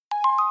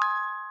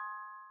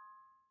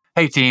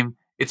Hey team,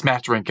 it's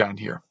Matt Drinkon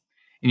here.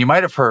 And you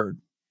might have heard,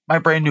 my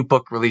brand new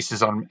book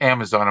releases on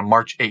Amazon on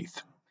March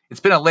 8th. It's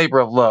been a labor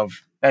of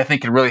love that I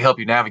think can really help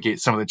you navigate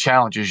some of the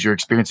challenges you're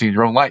experiencing in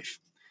your own life.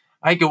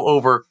 I go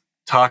over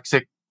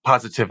toxic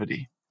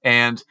positivity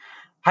and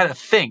how to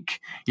think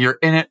you're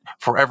in it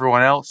for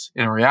everyone else.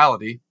 In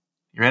reality,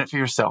 you're in it for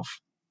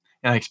yourself.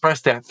 And I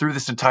express that through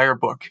this entire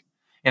book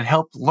and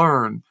help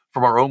learn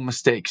from our own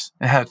mistakes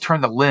and how to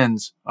turn the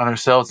lens on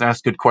ourselves and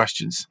ask good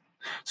questions.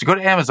 So go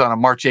to Amazon on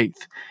March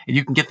 8th and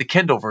you can get the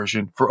Kindle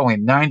version for only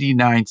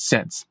 99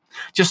 cents.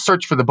 Just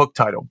search for the book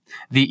title,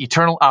 The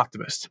Eternal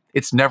Optimist.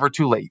 It's never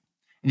too late.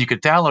 And you can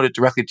download it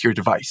directly to your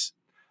device.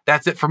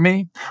 That's it for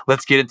me.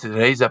 Let's get into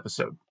today's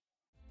episode.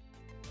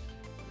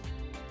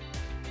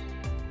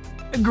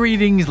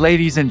 Greetings,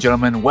 ladies and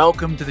gentlemen.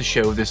 Welcome to the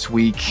show this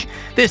week.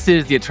 This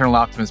is the Eternal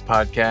Optimist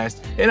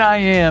podcast, and I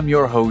am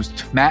your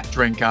host, Matt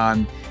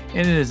Drinkon. And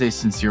it is a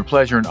sincere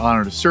pleasure and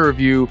honor to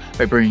serve you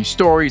by bringing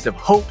stories of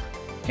hope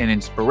and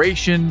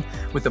inspiration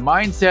with the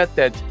mindset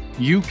that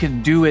you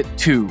can do it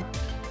too.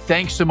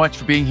 Thanks so much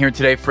for being here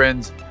today,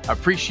 friends. I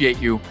appreciate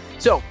you.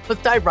 So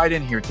let's dive right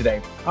in here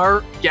today.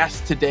 Our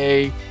guest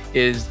today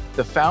is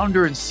the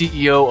founder and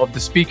CEO of the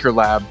Speaker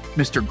Lab,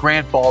 Mr.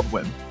 Grant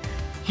Baldwin.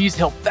 He's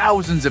helped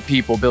thousands of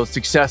people build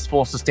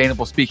successful,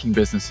 sustainable speaking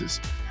businesses.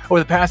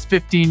 Over the past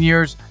 15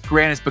 years,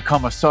 Grant has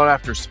become a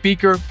sought-after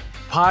speaker,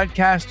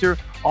 podcaster,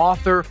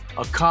 author,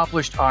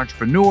 accomplished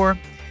entrepreneur.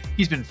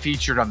 He's been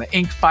featured on the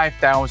Inc.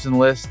 5000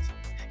 list.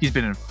 He's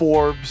been in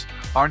Forbes,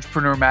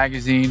 Entrepreneur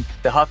Magazine,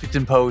 the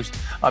Huffington Post,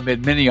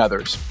 amid many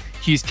others.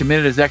 He's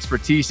committed his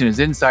expertise and his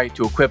insight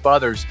to equip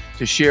others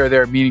to share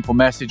their meaningful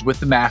message with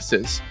the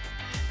masses.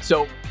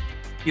 So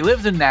he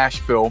lives in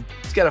Nashville.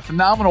 He's got a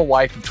phenomenal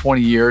wife of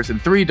 20 years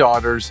and 3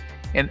 daughters.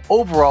 And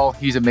overall,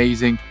 he's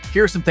amazing.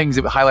 Here are some things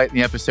that we highlight in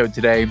the episode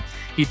today.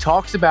 He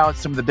talks about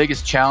some of the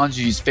biggest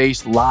challenges he's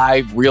faced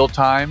live, real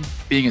time,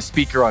 being a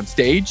speaker on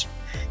stage.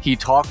 He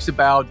talks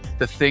about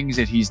the things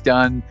that he's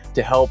done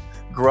to help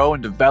grow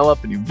and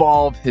develop and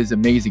evolve his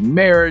amazing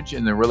marriage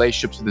and the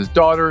relationships with his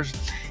daughters.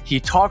 He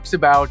talks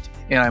about,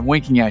 and I'm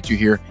winking at you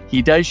here,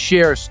 he does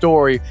share a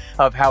story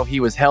of how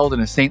he was held in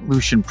a St.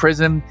 Lucian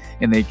prison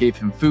and they gave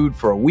him food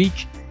for a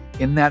week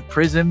in that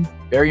prison.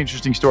 Very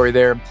interesting story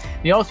there.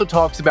 And he also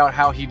talks about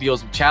how he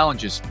deals with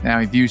challenges. Now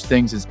he views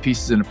things as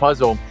pieces in a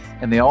puzzle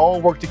and they all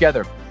work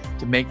together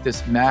to make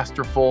this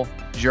masterful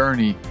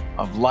journey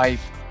of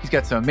life. He's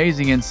got some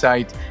amazing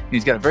insight and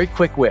he's got a very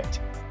quick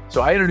wit.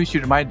 So I introduce you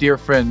to my dear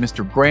friend,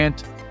 Mr.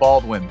 Grant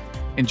Baldwin.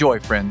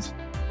 Enjoy, friends.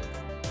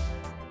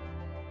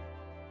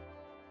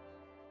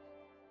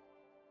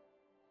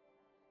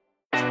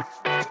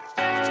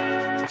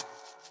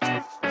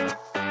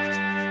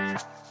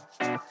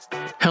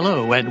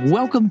 Hello, and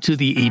welcome to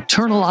the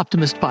Eternal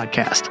Optimist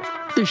podcast,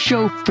 the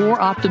show for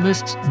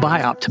optimists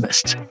by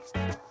optimists.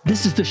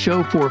 This is the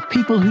show for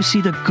people who see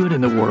the good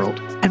in the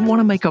world and want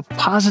to make a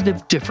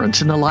positive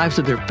difference in the lives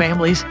of their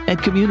families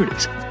and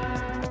communities.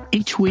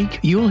 Each week,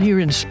 you'll hear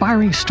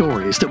inspiring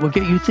stories that will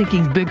get you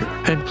thinking bigger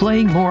and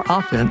playing more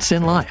offense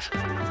in life.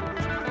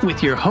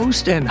 With your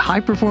host and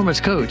high-performance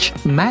coach,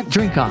 Matt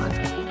Drinkon.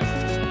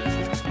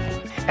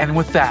 And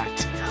with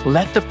that,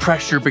 let the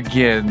pressure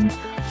begin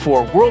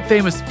for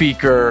world-famous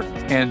speaker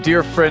and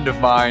dear friend of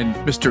mine,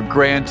 Mr.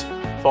 Grant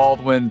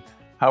Baldwin.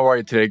 How are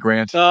you today,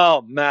 Grant?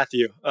 Oh,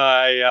 Matthew,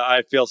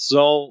 I feel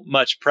so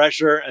much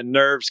pressure and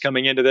nerves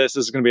coming into this.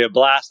 This is going to be a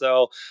blast,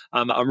 though.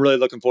 I'm really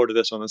looking forward to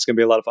this one. It's going to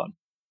be a lot of fun.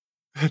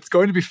 It's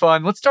going to be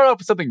fun. Let's start off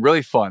with something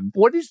really fun.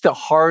 What is the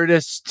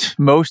hardest,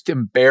 most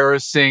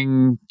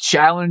embarrassing,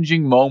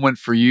 challenging moment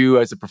for you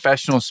as a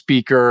professional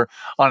speaker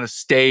on a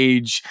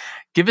stage?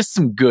 Give us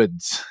some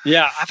goods.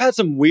 Yeah, I've had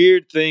some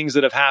weird things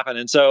that have happened.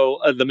 And so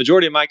the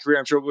majority of my career,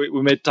 I'm sure we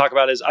may talk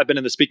about, is I've been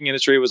in the speaking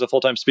industry, was a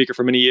full-time speaker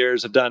for many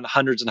years. I've done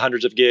hundreds and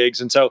hundreds of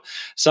gigs. And so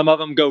some of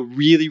them go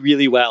really,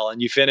 really well.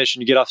 And you finish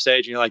and you get off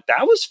stage and you're like,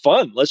 that was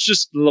fun.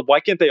 Why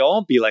can't they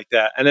all be like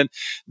that? And then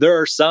there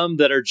are some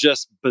that are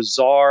just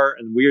bizarre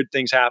and weird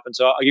things happen.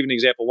 So I'll give you an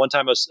example. One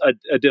time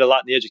I did a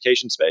lot in the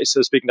education space,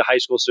 so speaking to high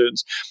school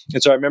students.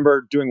 And so I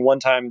remember doing one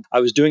time, I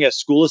was doing a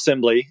school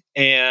assembly,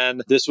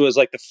 and this was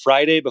like the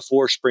Friday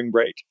before spring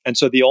break. And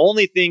so the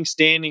only thing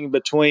standing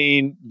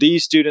between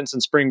these students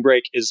and spring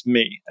break is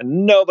me,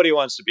 and nobody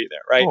wants to be there,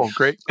 right? Oh,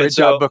 great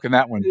job booking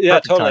that one. Yeah,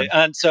 Perfect totally.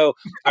 time. And so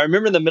I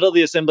remember in the middle of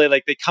the assembly,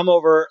 like they come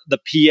over the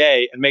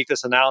PA and make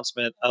this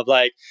announcement of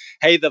like,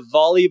 hey, the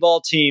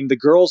volleyball team, the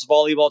girls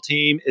volleyball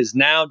team is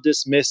now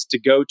dismissed to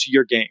go to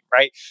your game,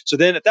 right? So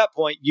then at that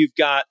point, you've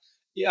got,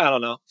 I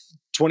don't know,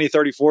 20,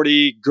 30,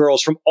 40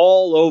 girls from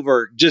all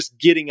over just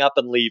getting up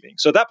and leaving.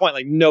 So at that point,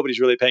 like nobody's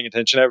really paying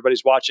attention.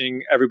 Everybody's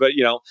watching,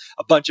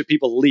 a bunch of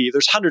people leave.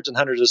 There's hundreds and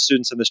hundreds of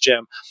students in this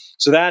gym.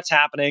 So that's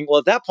happening. Well,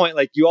 at that point,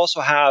 like you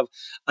also have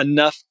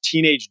enough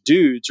teenage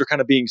dudes who are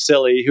kind of being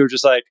silly who are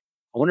just like,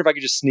 I wonder if I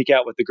could just sneak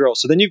out with the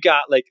girls. So then you've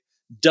got like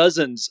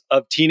dozens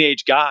of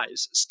teenage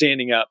guys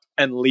standing up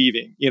and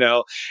leaving,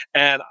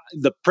 and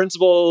the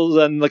principals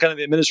and the kind of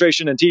the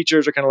administration and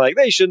teachers are kind of like,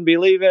 they shouldn't be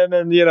leaving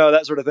and,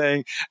 that sort of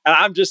thing. And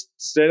I'm just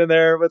standing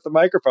there with the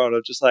microphone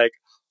of just like,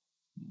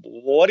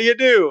 what do you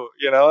do?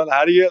 And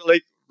how do you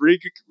like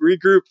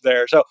regroup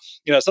there? So,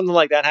 something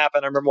like that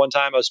happened. I remember one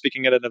time I was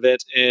speaking at an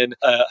event in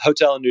a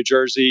hotel in New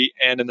Jersey,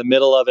 and in the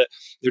middle of it,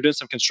 they're doing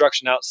some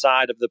construction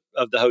outside of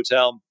the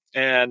hotel.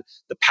 And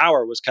the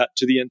power was cut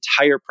to the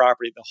entire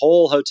property. The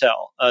whole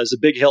hotel is a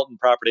big Hilton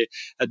property,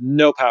 had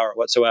no power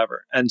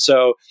whatsoever. And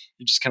so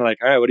you're just kind of like,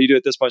 all right, what do you do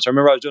at this point? So I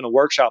remember I was doing a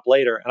workshop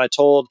later, and I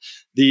told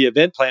the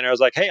event planner, I was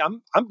like, hey,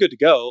 I'm good to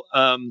go.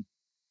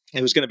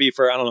 It was going to be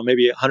for, I don't know,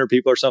 maybe 100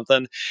 people or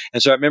something.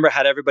 And so I remember I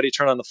had everybody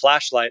turn on the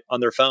flashlight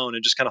on their phone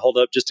and just kind of hold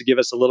it up just to give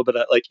us a little bit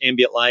of like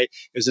ambient light.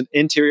 It was an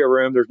interior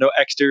room. There's no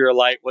exterior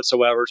light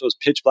whatsoever. So it was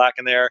pitch black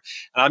in there.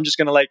 And I'm just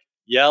going to like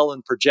yell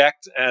and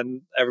project,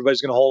 and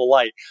everybody's going to hold a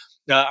light.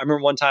 I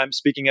remember one time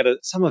speaking at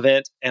some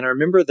event, and I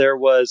remember there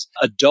was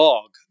a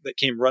dog that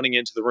came running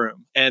into the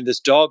room, and this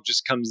dog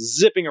just comes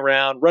zipping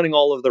around, running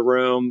all over the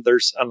room.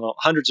 There's, I don't know,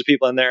 hundreds of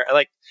people in there. And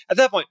like at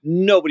that point,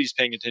 nobody's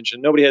paying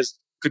attention. Nobody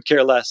could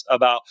care less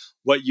about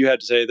what you had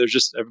to say. There's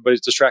just,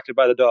 everybody's distracted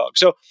by the dog.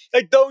 So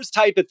like those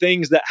type of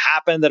things that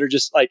happen that are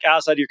just like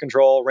outside of your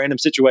control, random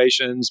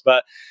situations.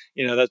 But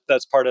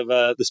that's part of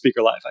the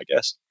speaker life, I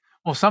guess.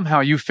 Well, somehow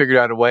you figured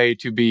out a way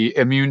to be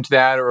immune to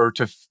that, or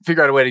to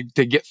figure out a way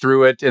to get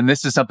through it. And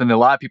this is something that a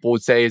lot of people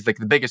would say is like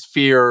the biggest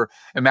fear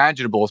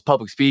imaginable is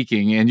public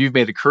speaking. And you've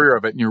made a career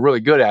of it, and you're really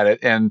good at it.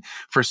 And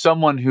for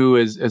someone who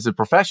is a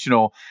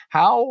professional,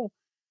 how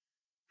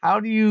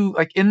do you,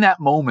 like, in that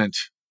moment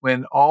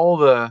when all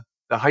the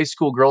high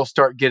school girls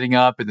start getting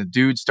up and the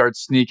dudes start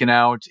sneaking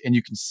out, and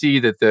you can see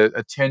that the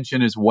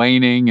attention is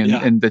waning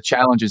and the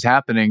challenge is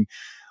happening,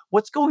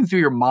 what's going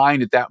through your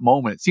mind at that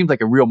moment? It seems like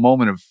a real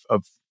moment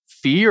of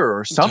fear,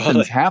 or something's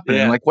Totally. happening.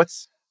 Yeah. Like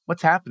what's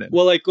happening?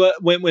 Well, like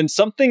when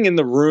something in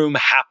the room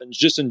happens,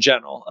 just in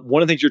general,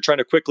 one of the things you're trying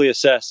to quickly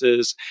assess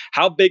is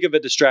how big of a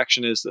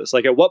distraction is this?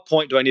 Like, at what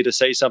point do I need to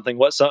say something?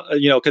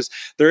 Because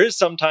there is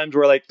sometimes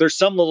where like there's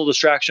some little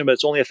distraction, but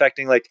it's only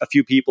affecting like a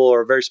few people or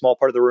a very small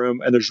part of the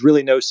room, and there's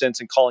really no sense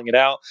in calling it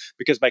out,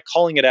 because by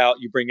calling it out,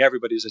 you bring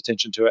everybody's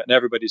attention to it, and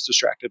everybody's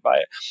distracted by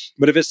it.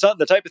 But if it's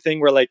the type of thing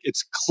where like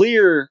it's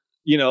clear,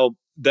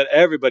 that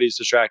everybody's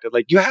distracted,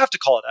 like you have to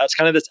call it out. It's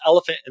kind of this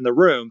elephant in the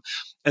room.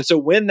 And so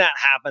when that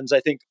happens, I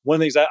think one of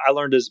the things that I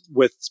learned is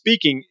with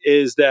speaking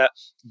is that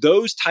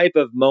those type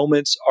of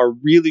moments are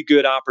really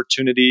good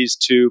opportunities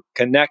to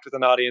connect with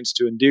an audience,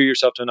 to endear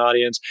yourself to an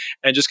audience,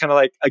 and just kind of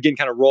like, again,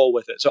 kind of roll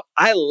with it. So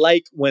I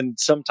like when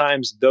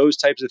sometimes those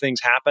types of things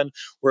happen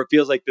where it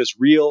feels like this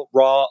real,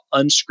 raw,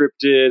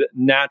 unscripted,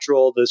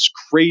 natural, this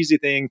crazy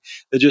thing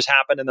that just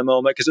happened in the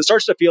moment. Because it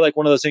starts to feel like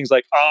one of those things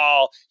like,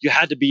 oh, you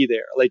had to be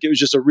there. Like it was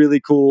just a really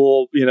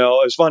cool, it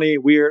was funny,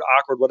 weird,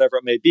 awkward, whatever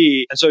it may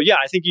be. And so, yeah,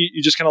 I think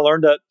you just kind of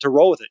learn to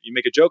roll with it. You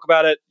make a joke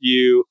about it,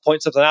 you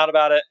point something out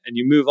about it, and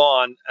you move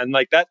on. And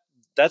like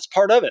that's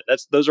part of it.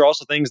 Those are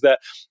also things that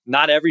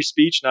not every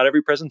speech, not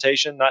every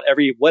presentation, not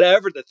every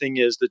whatever the thing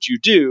is that you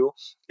do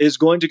is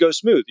going to go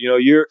smooth.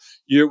 You're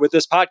with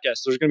this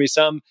podcast, there's going to be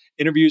some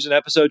interviews and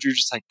episodes you're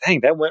just like,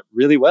 dang, that went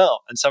really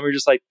well. And some are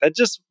just like, that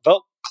just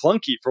felt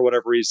clunky for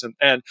whatever reason.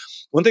 And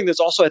one thing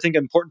that's also, I think,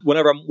 important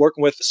whenever I'm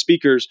working with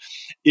speakers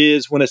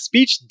is when a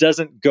speech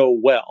doesn't go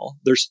well,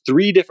 there's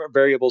 3 different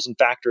variables and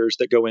factors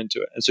that go into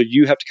it. And so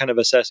you have to kind of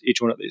assess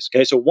each one of these.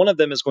 Okay. So one of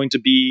them is going to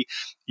be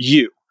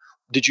you.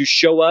 Did you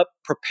show up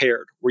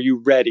prepared? Were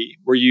you ready?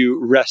 Were you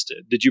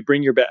rested? Did you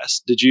bring your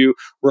best? Did you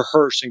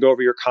rehearse and go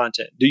over your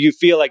content? Do you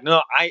feel like,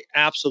 no, I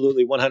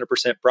absolutely 100%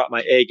 brought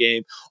my A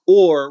game?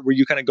 Or were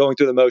you kind of going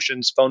through the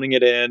motions, phoning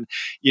it in,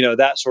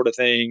 that sort of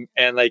thing?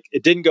 And like,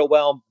 it didn't go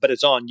well, but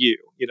it's on you,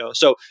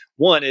 So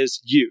one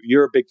is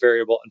you're a big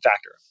variable and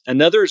factor.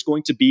 Another is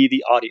going to be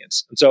the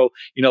audience. And so,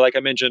 like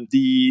I mentioned,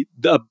 you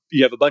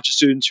have a bunch of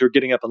students who are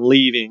getting up and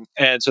leaving.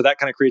 And so that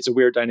kind of creates a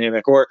weird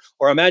dynamic. Or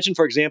imagine,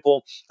 for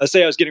example, let's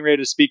say I was getting ready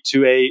to speak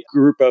to a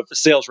group of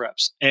sales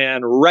reps.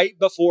 And right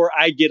before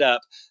I get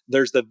up,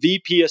 there's the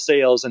VP of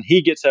sales, and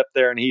he gets up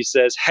there and he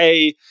says,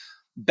 hey,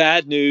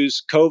 bad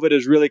news. COVID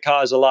has really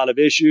caused a lot of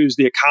issues.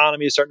 The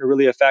economy is starting to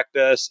really affect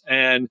us.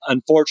 And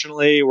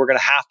unfortunately, we're going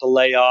to have to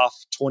lay off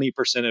 20%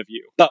 of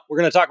you. But we're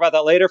going to talk about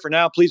that later. For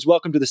now, please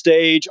welcome to the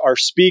stage our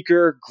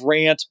speaker,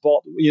 Grant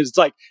Baldwin. It's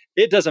like,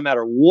 it doesn't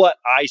matter what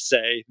I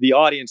say, the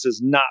audience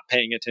is not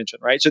paying attention,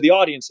 right? So the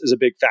audience is a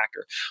big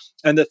factor.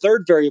 And the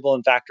third variable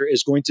and factor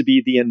is going to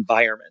be the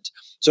environment.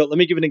 So let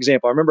me give an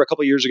example. I remember a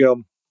couple of years ago,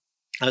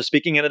 I was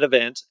speaking at an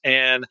event,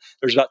 and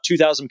there's about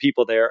 2,000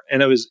 people there,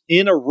 and I was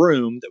in a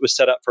room that was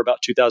set up for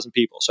about 2,000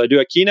 people. So I do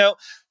a keynote,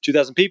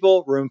 2,000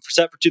 people, room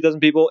set for 2,000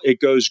 people. It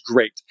goes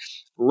great.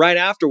 Right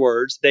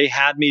afterwards, they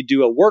had me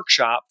do a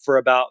workshop for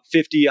about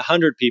 50,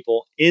 100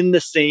 people in the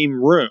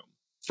same room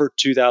for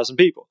 2,000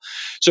 people.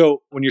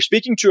 So when you're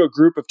speaking to a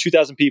group of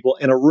 2,000 people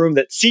in a room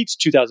that seats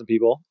 2,000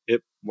 people,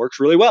 it works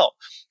really well.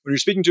 When you're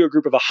speaking to a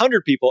group of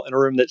 100 people in a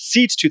room that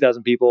seats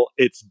 2,000 people,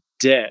 it's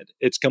dead.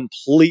 It's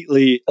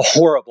completely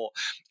horrible.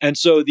 And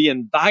so the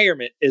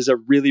environment is a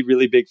really,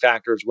 really big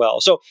factor as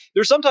well. So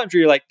there's sometimes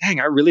where you're like,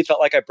 dang, I really felt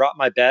like I brought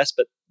my best,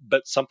 but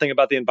but something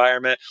about the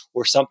environment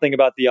or something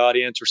about the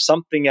audience or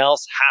something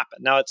else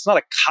happened. Now, it's not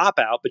a cop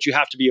out, but you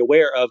have to be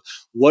aware of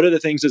what are the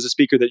things as a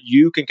speaker that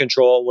you can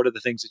control, what are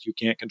the things that you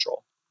can't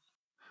control.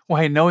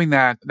 Well, hey, knowing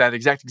that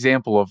exact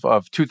example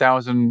of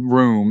 2,000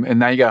 room, and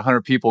now you got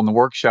 100 people in the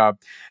workshop,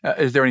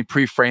 is there any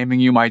pre-framing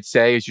you might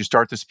say as you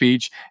start the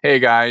speech? Hey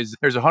guys,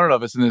 there's 100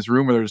 of us in this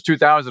room, where there's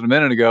 2,000 a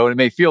minute ago, and it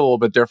may feel a little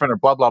bit different, or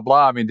blah blah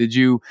blah. I mean, did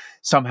you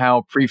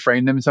somehow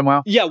pre-frame them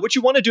somehow? Yeah, what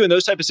you want to do in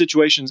those type of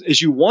situations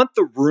is you want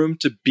the room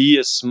to be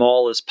as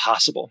small as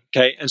possible.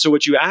 Okay. And so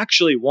what you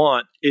actually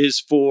want is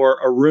for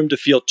a room to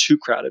feel too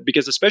crowded,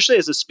 because especially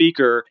as a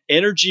speaker,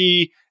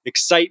 energy,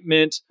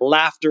 excitement,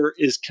 laughter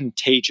is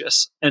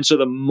contagious. And so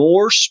the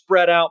more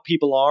spread out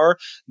people are,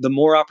 the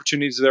more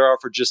opportunities there are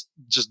for just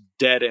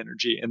dead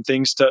energy and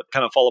things to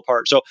kind of fall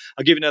apart. So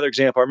I'll give you another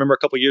example. I remember a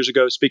couple of years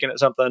ago speaking at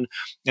something,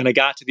 and I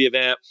got to the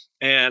event,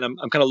 and I'm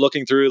kind of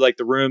looking through like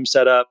the room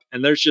setup,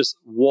 and there's just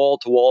wall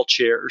to wall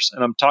chairs.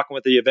 And I'm talking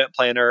with the event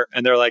planner,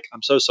 and they're like,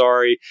 I'm so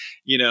sorry,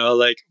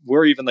 like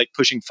we're even like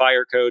pushing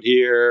fire code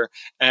here.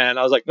 And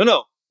I was like,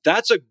 no,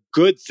 that's a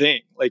good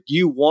thing. Like,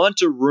 you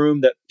want a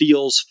room that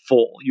feels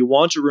full. You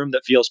want a room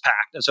that feels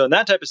packed. And so in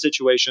that type of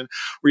situation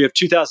where you have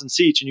 2,000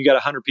 seats and you got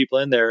 100 people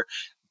in there,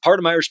 part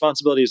of my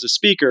responsibility as a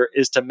speaker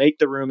is to make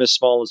the room as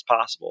small as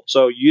possible.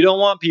 So you don't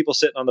want people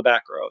sitting on the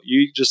back row.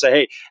 You just say,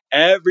 hey,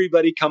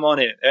 everybody come on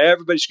in.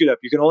 Everybody scoot up.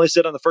 You can only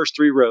sit on the first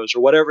 3 rows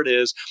or whatever it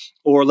is,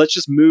 or let's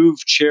just move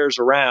chairs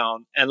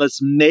around and let's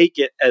make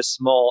it as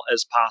small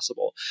as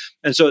possible.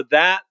 And so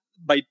that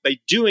by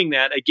doing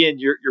that, again,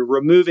 you're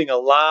removing a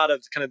lot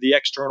of kind of the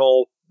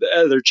external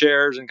other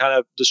chairs and kind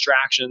of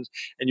distractions,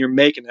 and you're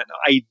making that. Now,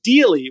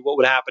 ideally, what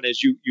would happen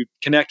is you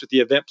connect with the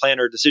event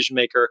planner, decision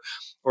maker,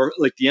 or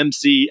like the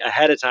MC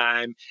ahead of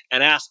time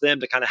and ask them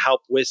to kind of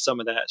help with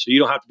some of that. So you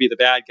don't have to be the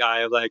bad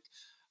guy of like,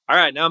 all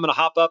right, now I'm going to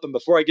hop up, and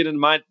before I get into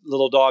my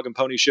little dog and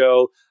pony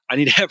show, I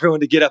need everyone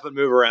to get up and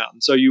move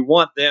around. So you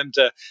want them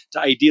to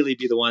ideally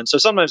be the one. So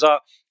sometimes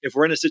if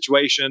we're in a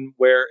situation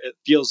where it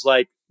feels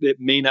like it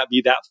may not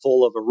be that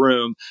full of a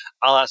room,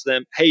 I'll ask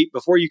them, hey,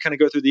 before you kind of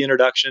go through the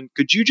introduction,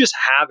 could you just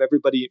have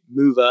everybody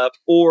move up?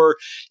 Or,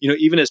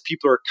 even as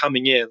people are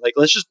coming in, like,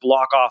 let's just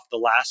block off the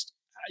last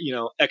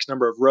X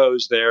number of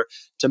rows there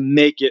to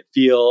make it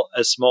feel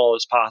as small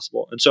as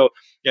possible. And so,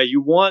 yeah,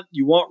 you want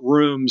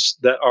rooms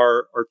that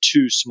are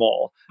too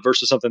small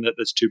versus something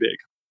that's too big.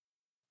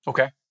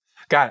 Okay.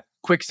 Got it.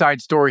 Quick side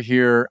story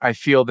here. I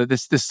feel that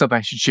this is something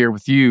I should share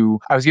with you.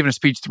 I was giving a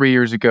speech 3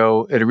 years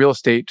ago at a real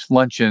estate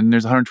luncheon.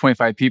 There's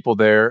 125 people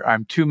there.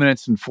 I'm 2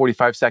 minutes and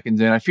 45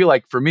 seconds in. I feel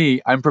like for me,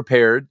 I'm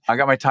prepared. I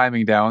got my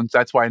timing down. So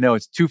that's why I know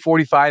it's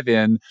 2:45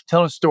 in.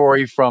 Telling a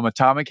story from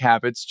Atomic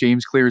Habits,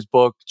 James Clear's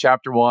book,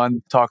 chapter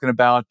 1, talking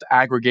about the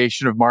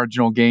aggregation of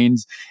marginal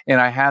gains. And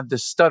I have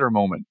this stutter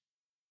moment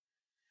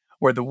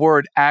where the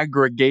word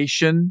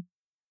aggregation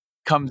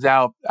comes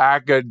out,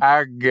 and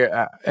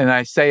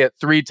I say it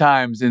 3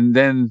 times, and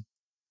then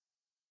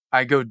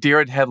I go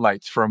deer in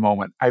headlights for a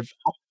moment.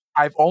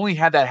 I've only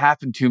had that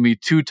happen to me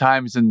 2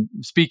 times in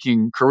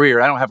speaking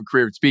career. I don't have a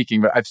career in speaking,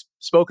 but I've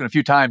spoken a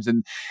few times,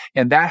 and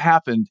that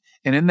happened.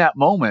 And in that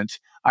moment,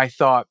 I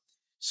thought,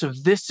 so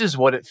this is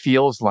what it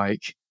feels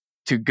like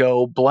to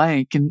go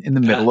blank in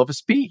the middle of a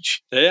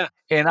speech. Yeah.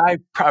 And I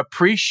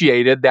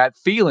appreciated that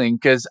feeling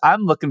because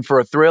I'm looking for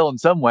a thrill in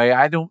some way.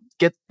 I don't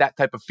get that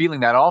type of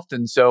feeling that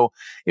often. So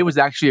it was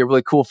actually a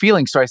really cool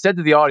feeling. So I said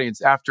to the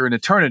audience after an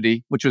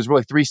eternity, which was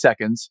really 3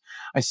 seconds,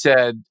 I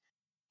said,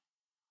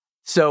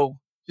 so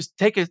just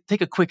take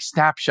a quick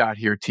snapshot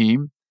here,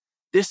 team.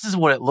 This is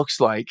what it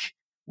looks like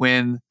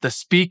when the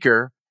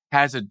speaker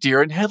has a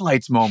deer in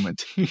headlights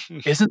moment.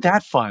 Isn't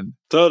that fun?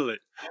 Totally.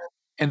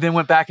 And then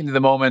went back into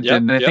the moment, Yep,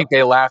 and I think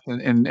they laughed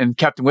and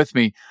kept them with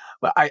me.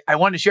 But I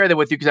wanted to share that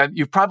with you because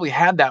you've probably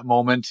had that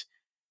moment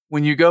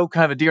when you go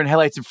kind of a deer in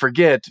headlights and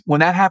forget. When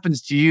that happens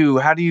to you,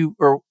 how do you,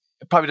 or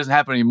it probably doesn't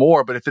happen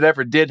anymore, but if it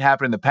ever did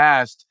happen in the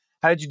past,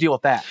 how did you deal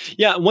with that?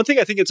 Yeah, one thing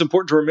I think it's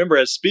important to remember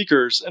as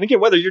speakers, and again,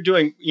 whether you're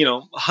doing,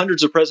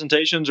 hundreds of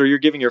presentations or you're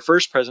giving your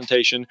first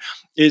presentation,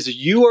 is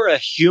you are a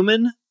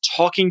human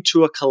talking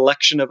to a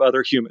collection of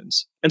other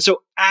humans. And so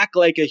act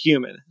like a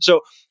human.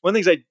 So one of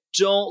the things I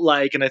don't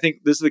like, and I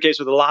think this is the case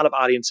with a lot of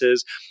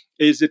audiences,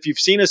 is if you've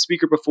seen a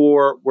speaker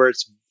before where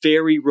it's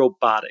very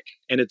robotic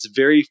and it's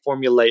very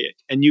formulaic,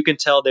 and you can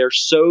tell they're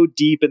so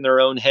deep in their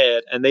own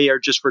head and they are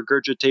just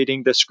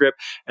regurgitating the script.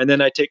 And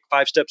then I take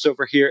 5 steps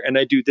over here and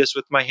I do this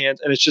with my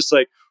hands. And it's just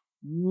like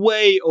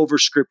way over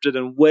scripted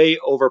and way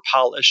over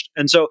polished.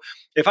 And so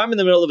if I'm in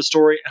the middle of a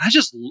story and I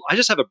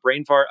just have a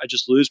brain fart, I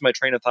just lose my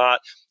train of thought,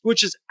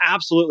 which has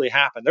absolutely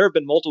happened. There have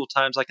been multiple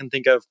times I can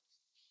think of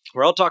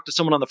where I'll talk to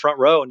someone on the front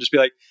row and just be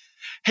like,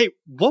 hey,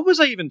 what was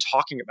I even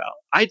talking about?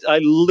 I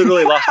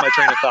literally lost my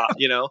train of thought,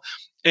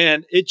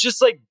 and it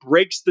just like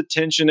breaks the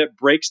tension. It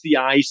breaks the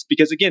ice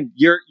because again,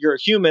 you're a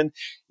human.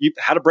 You've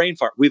had a brain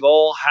fart. We've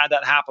all had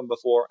that happen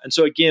before. And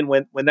so again,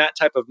 when that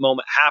type of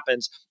moment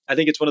happens, I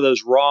think it's one of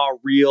those raw,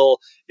 real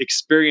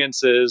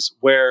experiences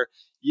where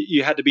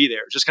you had to be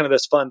there. Just kind of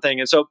this fun thing.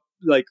 And so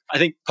like, I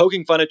think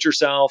poking fun at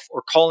yourself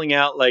or calling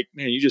out like,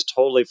 man, you just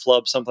totally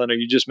flubbed something, or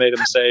you just made a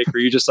mistake, or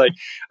you just like,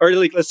 or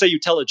like, let's say you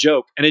tell a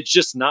joke and it's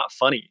just not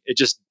funny. It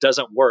just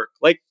doesn't work.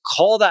 Like,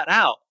 call that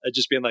out and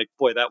just being like,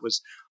 boy, that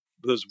was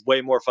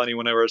way more funny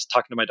when I was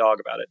talking to my dog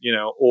about it,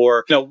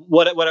 or,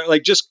 what,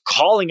 like just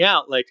calling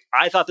out, like,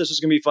 I thought this was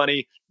going to be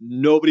funny.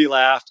 Nobody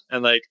laughed,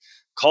 and like,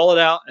 call it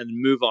out and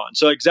move on.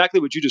 So exactly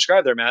what you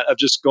described there, Matt, of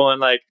just going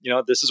like,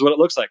 this is what it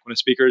looks like when a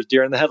speaker is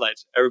deer in the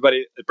headlights.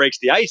 Everybody, it breaks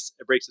the ice,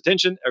 it breaks the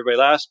tension, everybody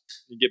laughs,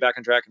 you get back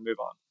on track and move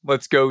on.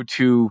 Let's go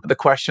to the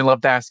question I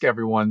love to ask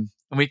everyone.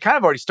 And we kind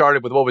of already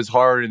started with what was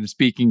hard in the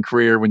speaking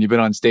career when you've been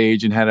on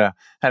stage and had a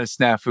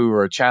snafu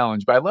or a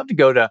challenge. But I'd love to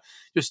go to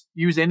just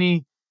use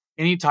any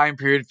time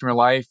period from your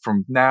life,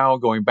 from now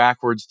going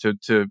backwards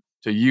to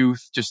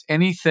youth, just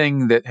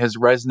anything that has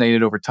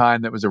resonated over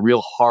time that was a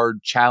real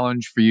hard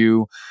challenge for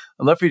you.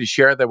 I'd love for you to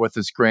share that with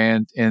us,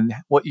 Grant, and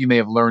what you may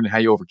have learned and how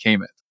you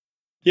overcame it.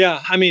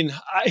 Yeah, I mean,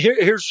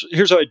 here's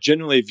how I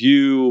generally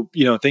view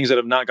things that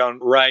have not gone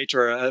right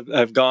or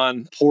have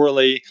gone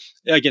poorly.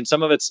 Again,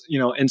 some of it's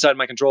inside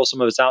my control, some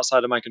of it's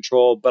outside of my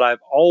control. But I've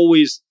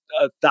always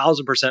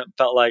 1,000%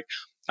 felt like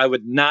I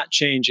would not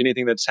change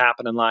anything that's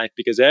happened in life,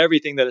 because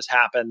everything that has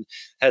happened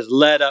has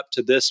led up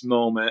to this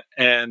moment,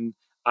 and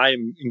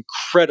I'm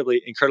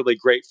incredibly, incredibly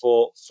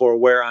grateful for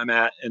where I'm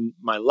at in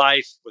my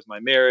life, with my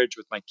marriage,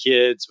 with my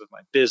kids, with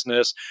my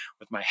business,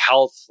 with my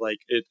health. Like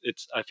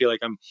it's, I feel like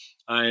I'm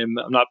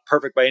not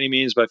perfect by any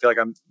means, but I feel like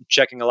I'm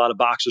checking a lot of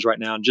boxes right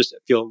now, and just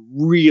feel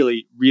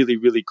really, really,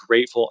 really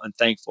grateful and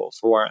thankful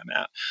for where I'm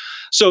at.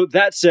 So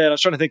that said, I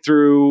was trying to think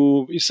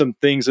through some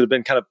things that have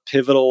been kind of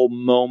pivotal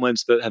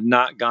moments that have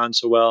not gone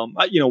so well.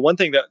 One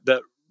thing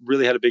that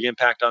really had a big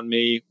impact on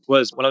me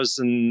was when I was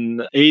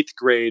in 8th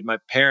grade, my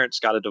parents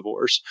got a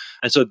divorce.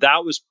 And so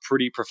that was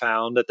pretty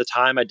profound. At the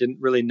time, I didn't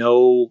really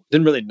know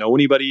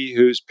anybody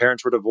whose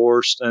parents were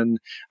divorced. And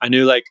I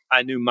knew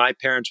my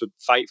parents would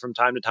fight from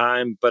time to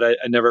time, but I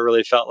never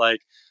really felt like,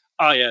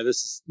 oh yeah,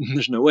 there's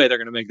no way they're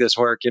going to make this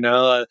work.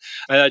 I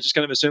just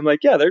kind of assumed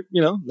like, yeah,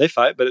 they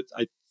fight, but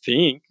I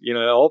think,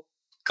 all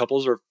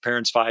couples or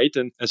parents fight.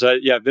 And so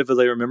I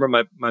vividly remember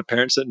my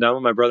parents sitting down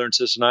with my brother and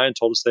sister and I, and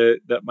told us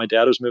that my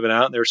dad was moving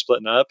out and they were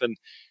splitting up. And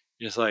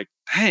just like,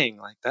 dang,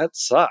 like that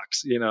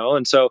sucks,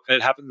 And so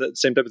it happened, the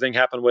same type of thing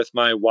happened with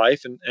my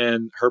wife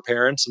and her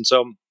parents. And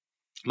so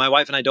my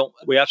wife and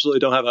we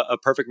absolutely don't have a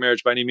perfect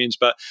marriage by any means,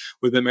 but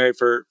we've been married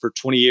for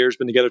 20 years,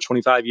 been together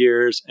 25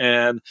 years.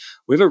 And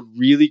we have a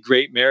really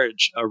great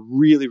marriage, a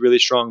really, really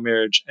strong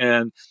marriage.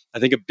 And I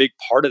think a big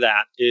part of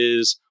that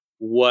is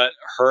what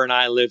her and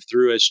I lived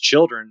through as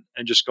children,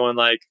 and just going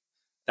like,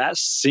 that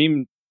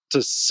seemed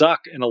to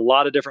suck in a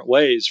lot of different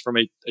ways from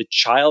a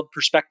child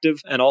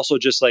perspective. And also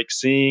just like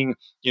seeing,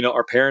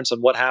 our parents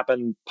and what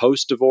happened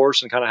post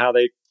divorce and kind of how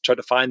they tried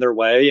to find their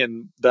way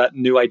and that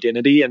new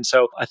identity. And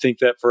so I think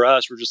that for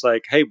us, we're just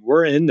like, hey,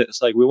 we're in this.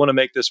 Like, we want to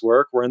make this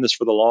work. We're in this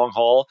for the long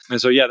haul. And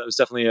so, yeah, that was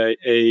definitely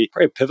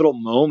a pivotal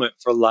moment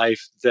for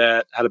life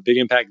that had a big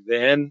impact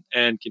then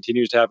and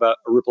continues to have a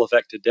ripple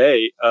effect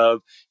today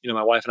of,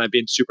 my wife and I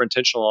being super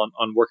intentional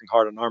on working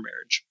hard on our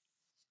marriage.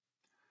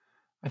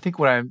 I think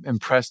what I'm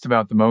impressed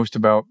about the most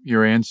about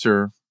your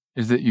answer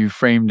is that you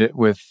framed it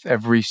with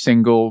every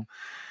single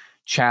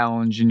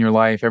challenge in your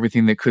life,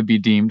 everything that could be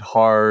deemed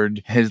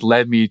hard has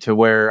led me to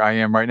where I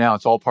am right now.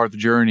 It's all part of the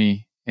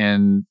journey.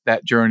 And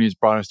that journey has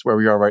brought us to where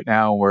we are right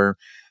now, where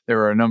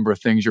there are a number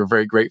of things you're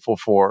very grateful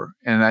for.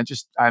 And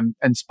I'm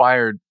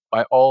inspired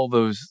by all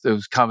those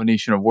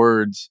combination of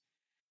words,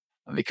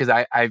 because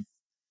I've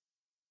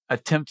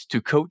attempt to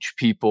coach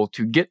people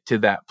to get to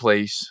that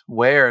place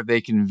where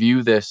they can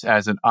view this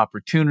as an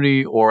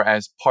opportunity or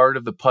as part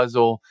of the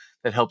puzzle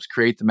that helps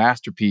create the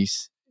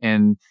masterpiece.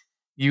 And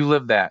you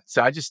live that.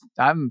 So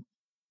I'm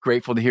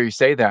grateful to hear you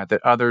say that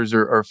others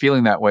are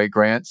feeling that way,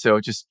 Grant. So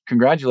just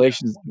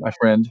congratulations, my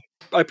friend.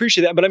 I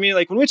appreciate that. But I mean,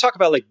 like when we talk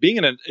about like being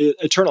an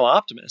eternal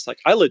optimist, like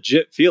I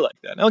legit feel like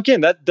that. Now,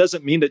 again, that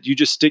doesn't mean that you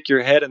just stick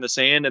your head in the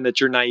sand and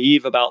that you're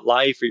naive about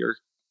life or your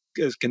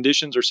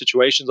conditions or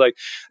situations. Like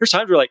there's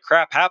times where like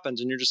crap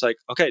happens and you're just like,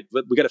 okay,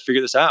 we got to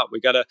figure this out.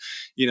 We got to,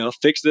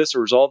 fix this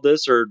or resolve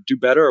this or do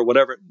better or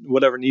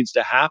whatever needs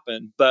to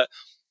happen. But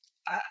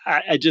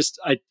I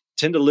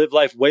tend to live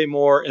life way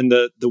more in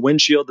the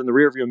windshield than the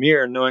rear view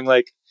mirror, knowing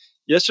like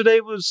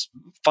yesterday was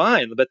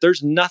fine, but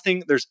there's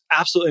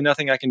absolutely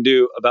nothing I can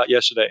do about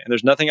yesterday. And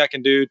there's nothing I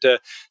can do to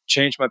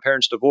change my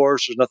parents'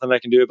 divorce. There's nothing I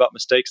can do about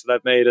mistakes that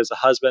I've made as a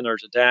husband or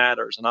as a dad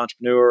or as an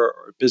entrepreneur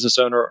or a business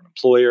owner or an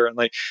employer. And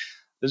like,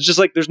 it's just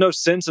like, there's no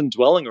sense in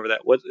dwelling over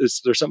that. What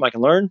is there something I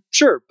can learn?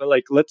 Sure. But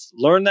like, let's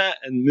learn that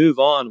and move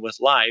on with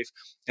life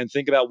and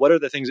think about what are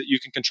the things that you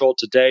can control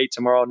today,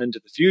 tomorrow, and into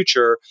the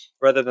future,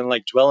 rather than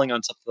like dwelling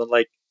on something that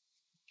like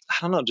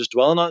I don't know, just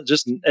dwelling on it,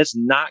 just it's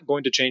not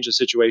going to change the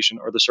situation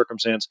or the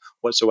circumstance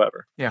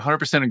whatsoever. Yeah,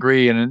 100%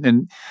 agree.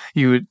 And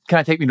you would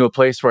kind of take me to a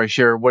place where I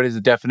share what is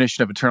the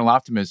definition of eternal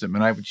optimism.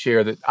 And I would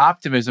share that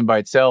optimism by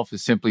itself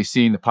is simply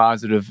seeing the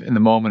positive in the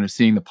moment, or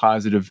seeing the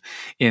positive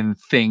in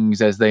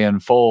things as they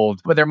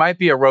unfold. But there might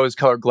be a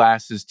rose-colored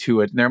glasses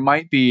to it. And there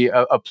might be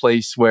a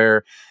place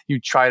where you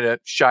try to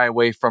shy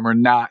away from or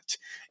not,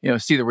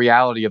 see the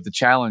reality of the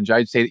challenge.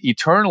 I'd say that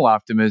eternal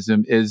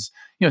optimism is,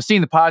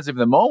 seeing the positive in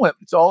the moment.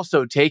 It's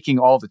also taking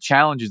all the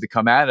challenges that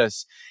come at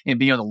us and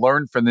being able to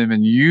learn from them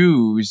and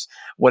use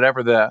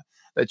whatever the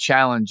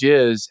challenge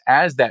is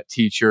as that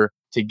teacher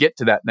to get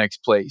to that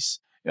next place.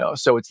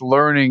 So it's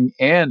learning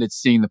and it's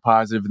seeing the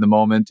positive in the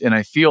moment. And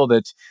I feel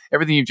that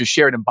everything you've just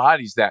shared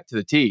embodies that to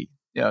the T.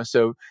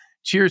 So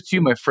cheers to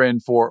you, my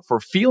friend, for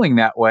feeling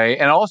that way,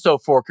 and also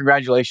for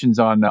congratulations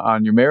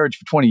on your marriage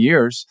for 20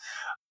 years.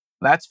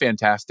 That's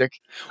fantastic.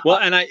 Well,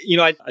 and I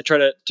try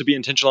to be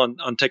intentional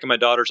on taking my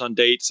daughters on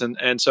dates.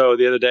 And so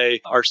the other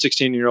day, our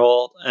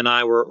 16-year-old and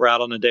I were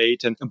out on a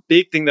date. And a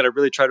big thing that I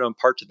really try to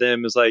impart to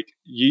them is like,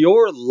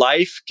 your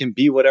life can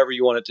be whatever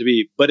you want it to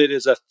be, but it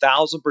is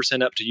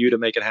 1,000% up to you to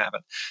make it happen.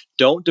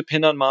 Don't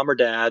depend on mom or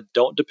dad.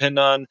 Don't depend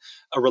on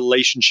a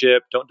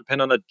relationship. Don't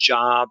depend on a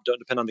job. Don't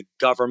depend on the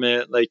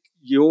government. Like,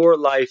 your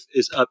life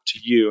is up to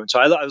you. And so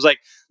I was like,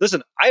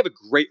 listen, I have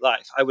a great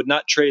life. I would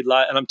not trade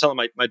life. And I'm telling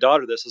my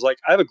daughter this is like,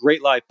 I have a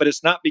great life, but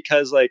it's not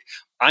because like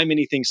I'm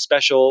anything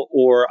special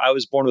or I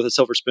was born with a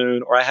silver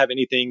spoon or I have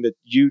anything that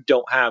you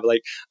don't have.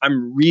 Like,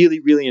 I'm really,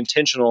 really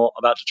intentional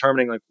about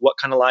determining like what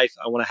kind of life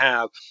I want to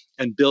have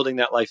and building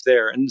that life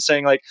there and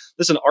saying like,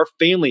 listen, our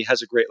family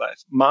has a great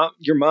life.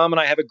 Your mom and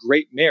I have a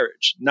great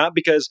marriage, not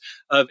because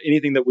of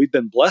anything that we've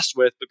been blessed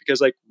with, but because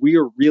like we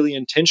are really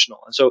intentional.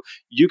 And so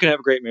you can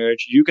have a great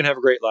marriage, you can have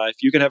a great life,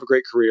 you can have a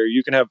great career,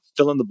 you can have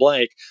fill in the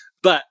blank,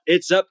 but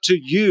it's up to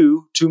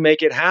you to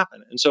make it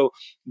happen. And so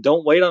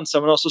don't wait on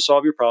someone else to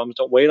solve your problems.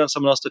 Don't wait on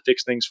someone else to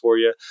fix things for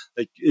you.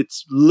 Like,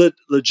 it's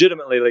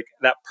legitimately like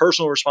that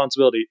personal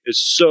responsibility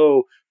is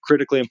so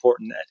critically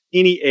important at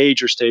any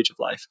age or stage of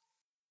life.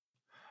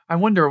 I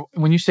wonder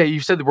when you said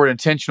the word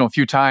intentional a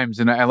few times,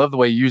 and I love the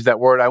way you use that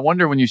word. I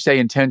wonder when you say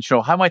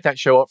intentional, how might that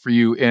show up for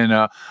you in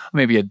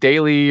maybe a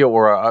daily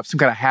or some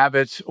kind of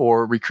habit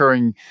or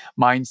recurring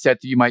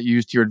mindset that you might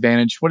use to your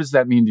advantage? What does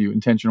that mean to you,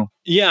 intentional?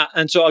 Yeah.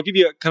 And so I'll give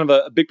you a kind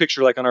of a big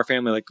picture, like on our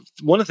family. Like,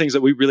 one of the things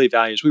that we really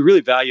value is we really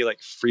value like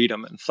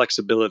freedom and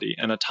flexibility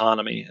and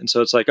autonomy. And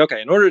so it's like,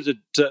 okay, in order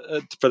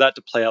for that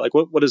to play out, like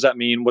what does that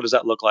mean? What does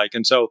that look like?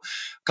 And so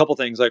a couple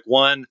things, like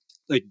one,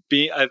 like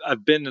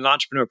I've been an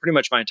entrepreneur pretty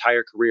much my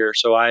entire career.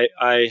 So I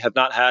have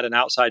not had an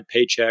outside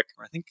paycheck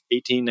for I think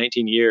 18,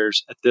 19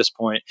 years at this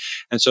point.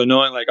 And so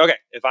knowing like, okay,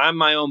 if I'm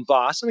my own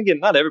boss, and again,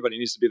 not everybody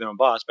needs to be their own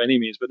boss by any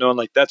means, but knowing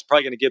like that's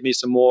probably going to give me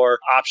some more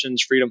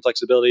options, freedom,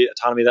 flexibility,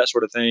 autonomy, that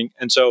sort of thing.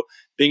 And so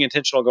being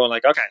intentional, going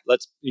like, okay,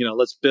 let's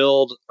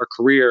build a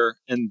career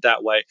in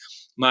that way.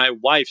 My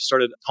wife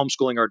started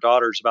homeschooling our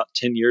daughters about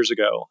 10 years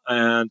ago.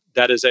 And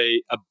that is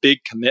a big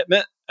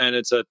commitment and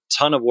it's a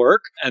ton of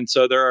work. And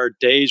so there are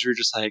days where you're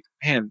just like,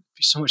 man, it'd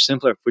be so much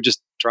simpler if we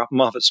just drop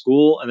them off at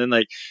school and then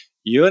like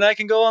you and I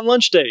can go on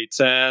lunch dates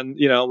and,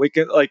 we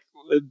can like,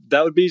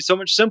 that would be so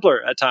much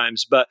simpler at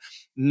times. But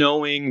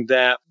knowing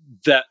that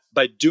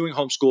by doing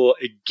homeschool,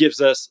 it gives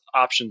us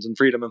options and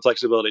freedom and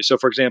flexibility. So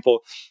for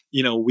example,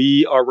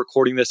 we are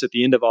recording this at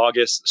the end of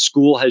August.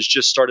 School has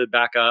just started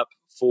back up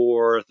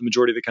for the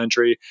majority of the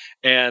country.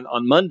 And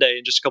on Monday,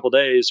 in just a couple of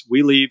days,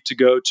 we leave to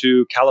go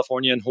to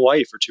California and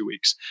Hawaii for 2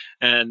 weeks.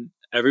 And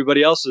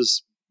everybody else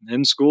is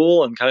in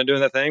school and kind of doing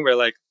that thing where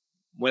like,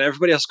 when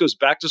everybody else goes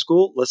back to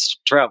school, let's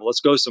travel, let's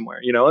go somewhere,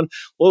 and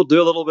we'll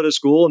do a little bit of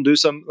school and do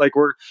some, like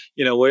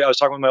I was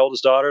talking with my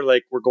oldest daughter,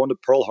 like we're going to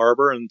Pearl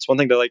Harbor and it's one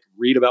thing to like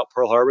read about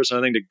Pearl Harbor. It's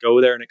another thing to go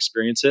there and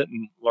experience it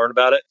and learn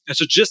about it. And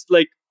so just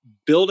like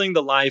building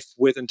the life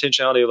with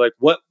intentionality of like,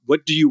 what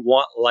do you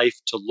want life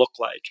to look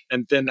like?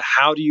 And then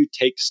how do you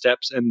take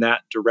steps in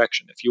that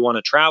direction? If you want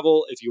to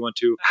travel, if you want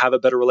to have a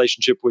better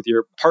relationship with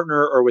your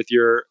partner or with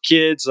your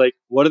kids, like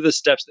what are the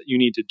steps that you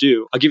need to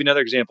do? I'll give you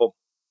another example.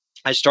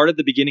 I started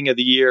the beginning of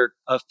the year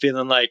of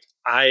feeling like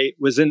I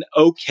was in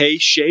okay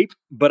shape,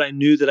 but I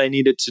knew that I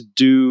needed to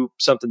do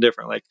something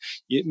different. Like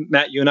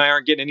Matt, you and I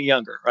aren't getting any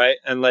younger, right?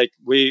 And like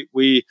we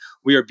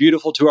are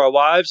beautiful to our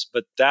wives,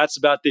 but that's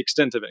about the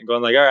extent of it. And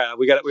going like, all right,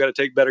 we got to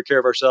take better care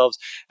of ourselves.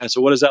 And so,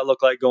 what does that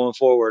look like going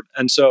forward?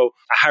 And so,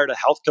 I hired a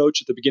health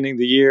coach at the beginning of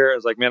the year. I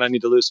was like, man, I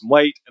need to lose some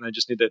weight, and I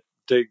just need to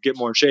get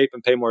more in shape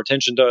and pay more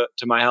attention to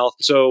my health.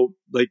 So,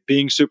 like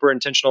being super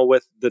intentional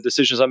with the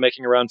decisions I'm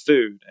making around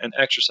food and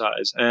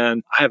exercise.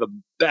 And I have a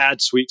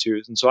bad sweet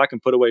tooth, and so I can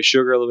put away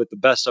sugar with the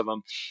best of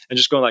them, and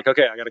just going like,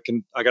 okay,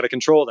 I got to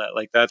control that.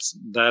 Like that's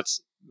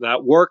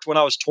that worked when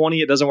I was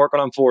 20. It doesn't work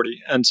when I'm 40.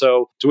 And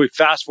so we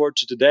fast forward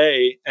to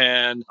today,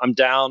 and I'm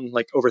down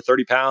like over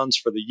 30 pounds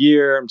for the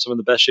year. I'm some of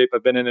the best shape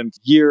I've been in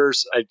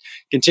years. I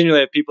continually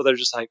have people that are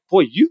just like,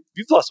 boy, you've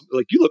lost,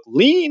 like, you look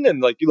lean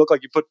and like you look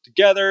like you put it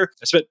together.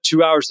 I spent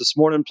 2 hours this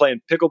morning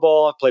playing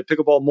pickleball. I play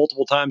pickleball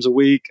multiple times a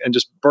week and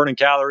just burning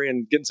calorie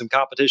and getting some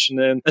competition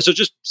in. And so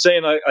just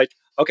saying like,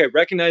 okay,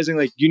 recognizing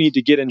like you need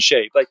to get in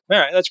shape. Like, all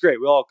right, that's great.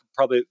 We all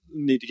probably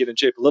need to get in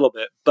shape a little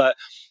bit, but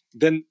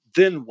then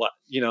what?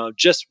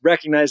 Just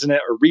recognizing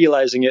it or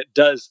realizing it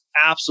does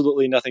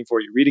absolutely nothing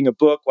for you. Reading a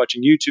book,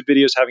 watching YouTube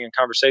videos, having a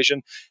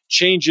conversation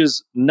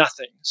changes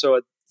nothing. So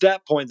at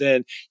that point,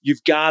 then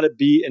you've got to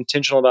be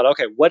intentional about,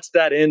 okay, what's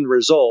that end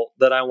result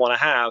that I want to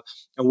have,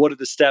 and what are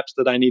the steps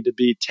that I need to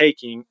be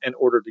taking in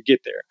order to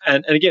get there?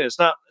 And again, it's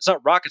not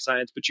rocket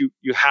science, but you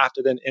have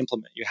to then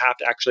implement. You have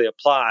to actually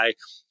apply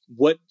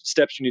what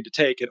steps you need to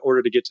take in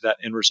order to get to that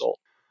end result.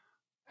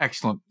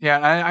 Excellent.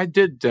 Yeah, I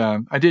did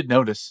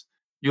notice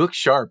you look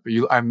sharp.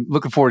 I'm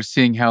looking forward to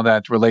seeing how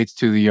that relates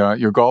to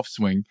your golf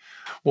swing.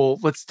 Well,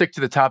 let's stick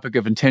to the topic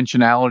of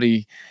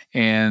intentionality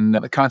and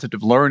the concept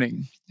of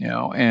learning.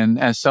 And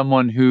as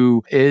someone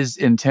who is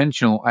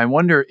intentional, I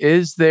wonder,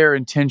 is there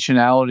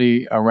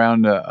intentionality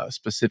around a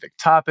specific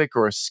topic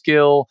or a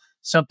skill,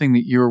 something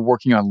that you're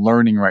working on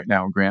learning right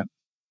now, Grant?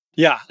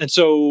 Yeah. And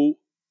so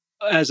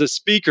as a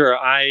speaker,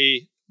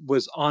 I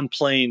was on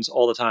planes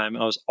all the time.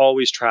 I was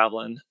always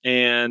traveling,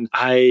 and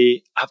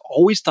I've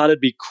always thought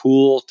it'd be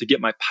cool to get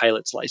my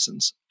pilot's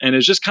license. And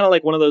it's just kind of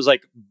like one of those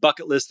like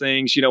bucket list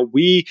things. You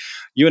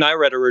and I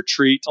were at a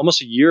retreat almost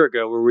a year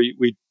ago where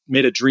we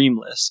made a dream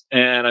list,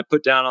 and I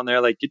put down on there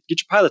like, get your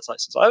pilot's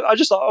license. I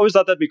just always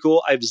thought that'd be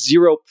cool. I have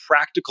zero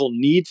practical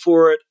need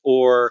for it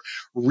or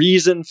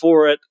reason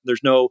for it.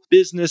 There's no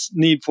business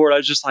need for it. I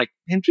was just like,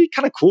 man, it'd be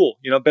kind of cool.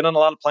 Been on a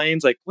lot of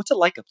planes. Like, what's it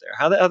like up there?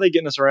 How are they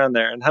getting us around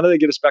there? And how do they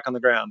get us back on the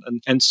ground?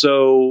 And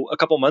so a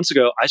couple months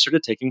ago, I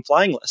started taking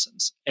flying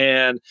lessons.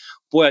 And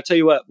boy, I tell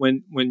you what,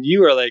 when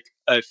you are like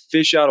a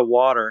fish out of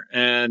water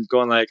and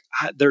going like,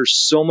 there's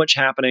so much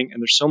happening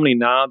and there's so many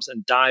knobs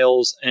and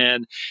dials,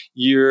 and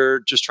you're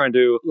just trying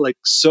to like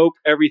soak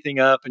everything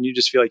up, and you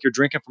just feel like you're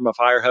drinking from a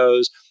fire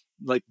hose,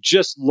 like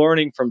just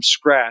learning from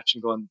scratch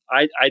and going,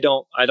 I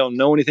don't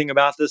know anything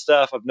about this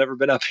stuff. I've never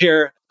been up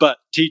here, but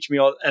teach me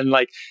all. And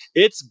like,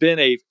 it's been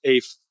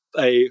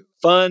a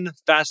fun,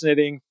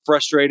 fascinating,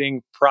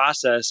 frustrating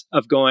process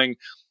of going,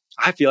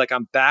 I feel like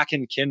I'm back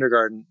in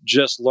kindergarten,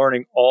 just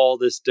learning all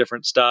this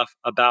different stuff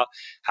about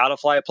how to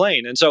fly a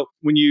plane. And so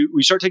when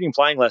we start taking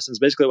flying lessons,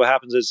 basically what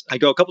happens is I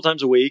go a couple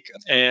times a week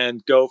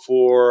and go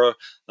for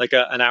like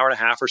an hour and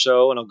a half or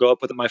so, and I'll go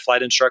up with my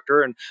flight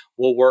instructor and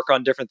we'll work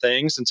on different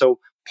things. And so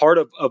part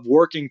of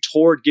working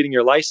toward getting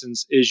your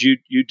license is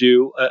you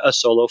do a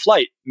solo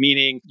flight,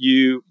 meaning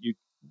he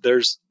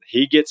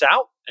gets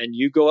out and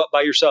you go up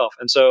by yourself.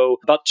 And so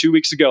about 2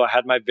 weeks ago, I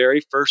had my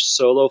very first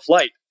solo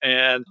flight,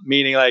 and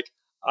meaning like,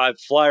 I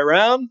fly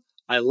around,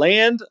 I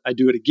land, I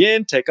do it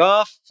again, take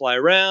off, fly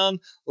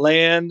around,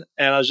 land.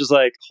 And I was just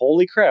like,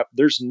 holy crap,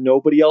 there's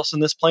nobody else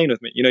in this plane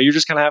with me. You're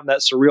just kind of having that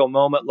surreal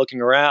moment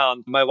looking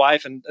around. My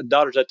wife and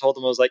daughters, I told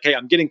them, I was like, hey,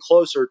 I'm getting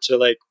closer to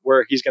like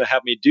where he's going to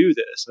have me do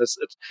this. And it's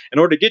in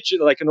order to get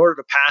you, like in order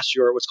to pass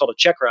your, what's called a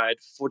check ride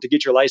to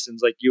get your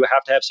license, like you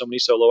have to have so many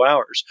solo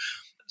hours.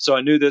 So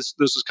I knew this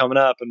was coming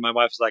up, and my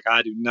wife was like,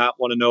 I do not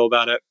want to know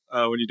about it.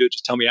 When you do it,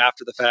 just tell me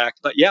after the fact.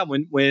 But yeah,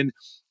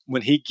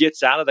 when he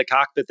gets out of the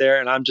cockpit there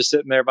and I'm just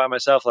sitting there by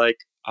myself, like,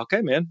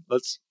 okay, man,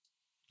 this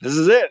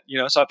is it.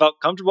 So I felt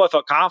comfortable. I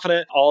felt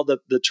confident. All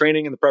the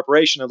training and the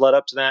preparation had led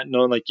up to that,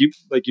 knowing like you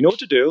know what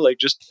to do, like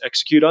just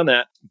execute on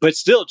that. But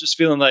still just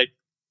feeling like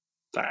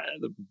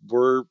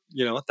we're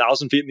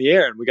 1,000 feet in the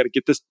air and we got to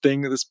get this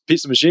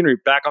piece of machinery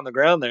back on the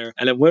ground there.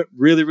 And it went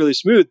really, really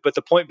smooth. But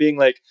the point being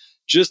like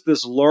just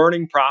this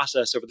learning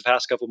process over the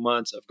past couple of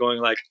months of going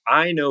like,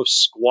 I know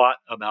squat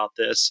about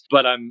this,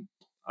 but I'm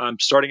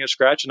starting at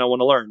scratch and I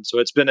want to learn. So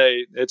it's been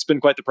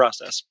quite the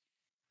process.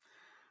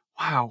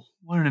 Wow,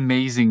 what an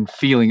amazing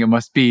feeling it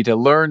must be to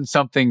learn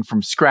something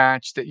from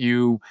scratch that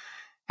you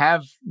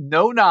have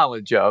no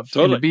knowledge of,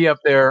 Totally. and to be up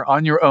there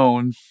on your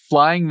own,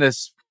 flying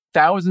this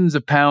thousands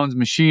of pounds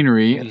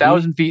machinery,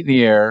 1,000 feet in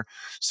the air,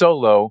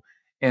 solo.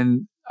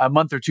 And a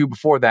month or two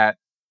before that,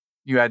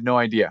 you had no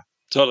idea.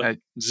 Totally.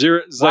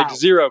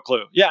 Zero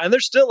clue. Yeah. And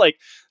there's still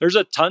there's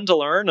a ton to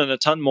learn and a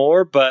ton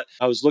more, but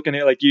I was looking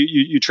at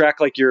you track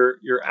like your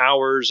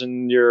hours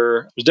and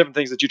there's different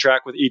things that you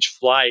track with each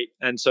flight.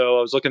 And so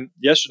I was looking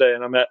yesterday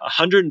and I'm at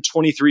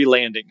 123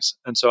 landings.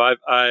 And so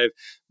I've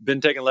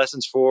been taking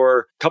lessons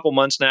for a couple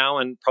months now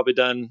and probably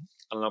done,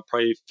 I don't know,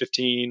 probably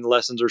 15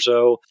 lessons or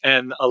so.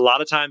 And a lot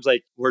of times,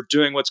 like we're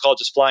doing what's called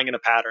just flying in a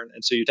pattern.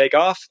 And so you take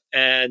off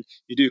and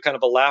you do kind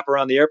of a lap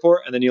around the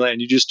airport and then you land.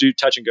 You just do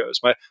touch and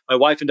goes. My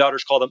wife and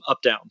daughters call them up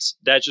downs.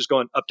 Dad's just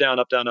going up, down,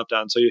 up, down, up,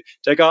 down. So you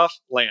take off,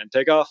 land,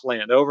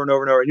 over and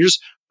over and over. And you're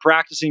just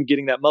practicing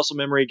getting that muscle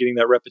memory, getting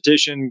that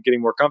repetition,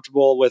 getting more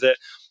comfortable with it.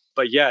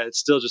 But yeah, it's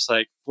still just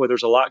like, boy,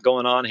 there's a lot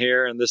going on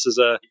here. And this is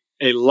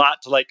a lot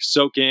to like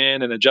soak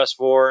in and adjust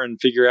for and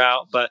figure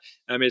out. But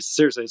I mean,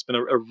 seriously, it's been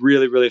a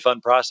really, really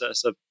fun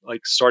process of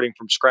like starting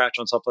from scratch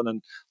on something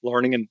and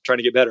learning and trying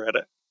to get better at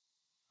it.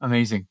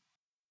 Amazing.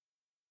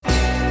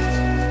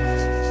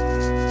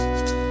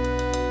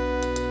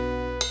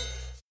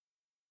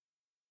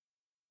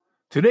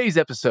 Today's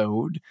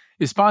episode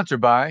is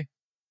sponsored by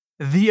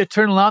the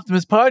Eternal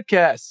Optimist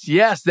Podcast.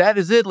 Yes, that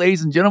is it,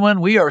 ladies and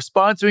gentlemen. We are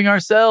sponsoring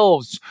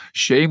ourselves,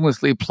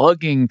 shamelessly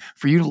plugging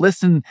for you to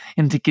listen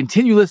and to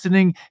continue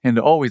listening and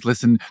to always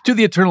listen to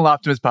the Eternal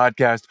Optimist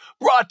Podcast,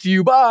 brought to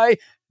you by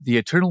the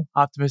Eternal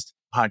Optimist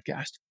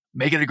Podcast.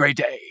 Make it a great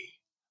day.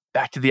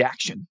 Back to the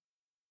action.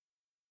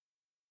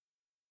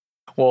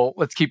 Well,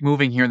 let's keep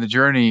moving here in the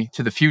journey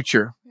to the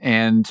future.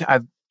 And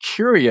I'm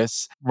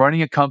curious,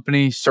 running a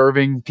company,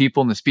 serving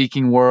people in the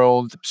speaking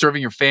world,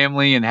 serving your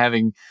family and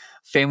having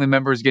family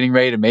members getting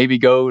ready to maybe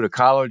go to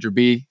college or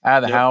be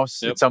out of the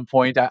house at some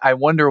point. I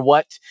wonder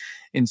what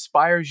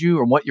inspires you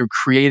or what you're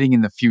creating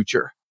in the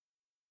future.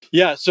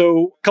 Yeah,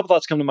 so a couple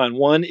thoughts come to mind.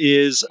 One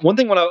is one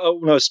thing when I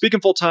was speaking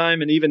full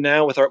time, and even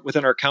now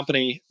within our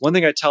company, one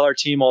thing I tell our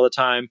team all the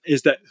time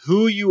is that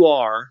who you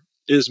are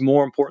is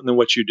more important than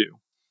what you do.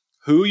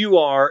 Who you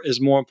are is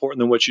more important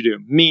than what you do.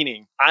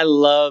 Meaning, I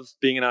love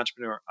being an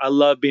entrepreneur. I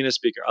love being a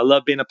speaker. I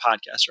love being a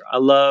podcaster. I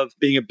love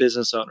being a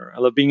business owner. I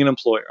love being an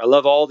employer. I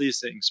love all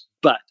these things.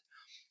 But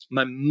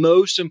my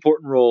most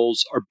important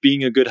roles are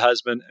being a good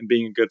husband and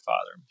being a good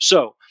father.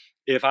 So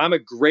if I'm a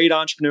great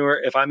entrepreneur,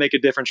 if I make a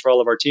difference for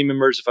all of our team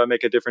members, if I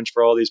make a difference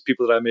for all these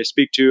people that I may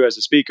speak to as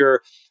a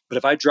speaker, but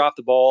if I drop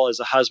the ball as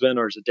a husband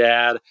or as a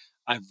dad,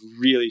 I've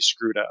really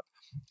screwed up.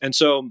 And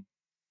so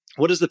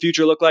what does the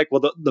future look like?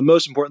 Well, the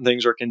most important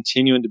things are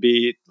continuing to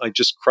be like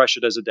just crush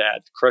it as a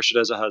dad, crush it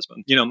as a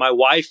husband. You know, my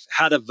wife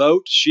had a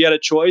vote, she had a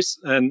choice,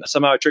 and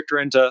somehow I tricked her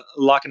into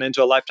locking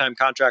into a lifetime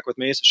contract with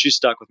me. So she's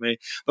stuck with me.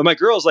 But my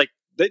girls, like,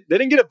 they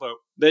didn't get a vote.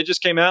 They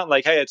just came out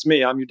like, hey, it's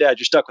me. I'm your dad.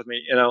 You're stuck with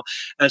me, you know?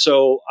 And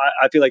so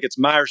I feel like it's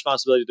my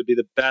responsibility to be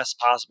the best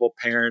possible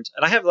parent.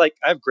 And I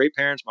have great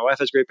parents. My wife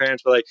has great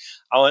parents, but like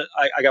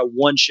I got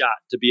one shot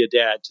to be a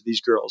dad to these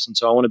girls. And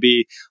so I want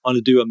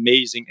to do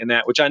amazing in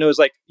that, which I know is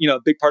like, you know,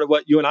 a big part of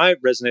what you and I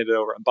resonated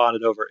over and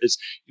bonded over is,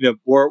 you know,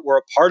 we're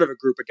a part of a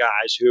group of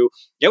guys who,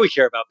 yeah, we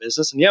care about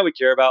business and yeah, we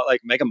care about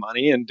like making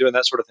money and doing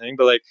that sort of thing.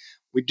 But like,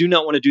 we do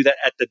not want to do that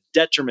at the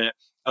detriment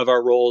of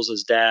our roles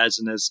as dads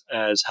and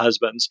as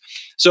husbands.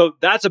 So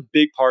that's a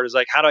big part is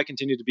like, how do I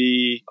continue to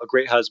be a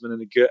great husband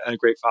and a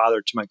great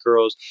father to my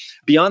girls?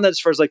 Beyond that, as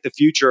far as like the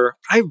future,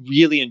 I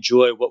really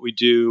enjoy what we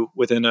do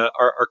within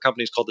our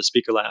company is called the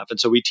Speaker Lab. And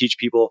so we teach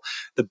people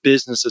the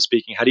business of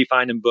speaking. How do you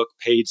find and book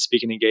paid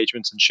speaking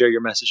engagements and share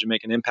your message and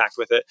make an impact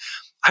with it?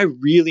 I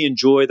really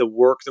enjoy the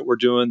work that we're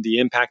doing, the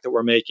impact that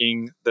we're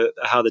making,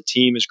 how the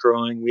team is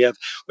growing. We have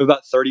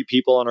about 30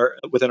 people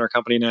within our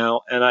company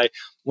now. And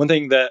one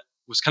thing that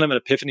was kind of an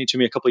epiphany to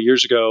me a couple of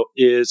years ago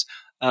is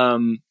I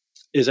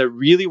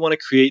really want to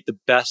create the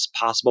best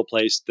possible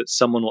place that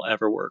someone will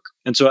ever work.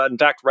 And so, in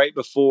fact, right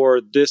before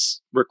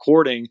this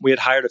recording, we had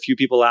hired a few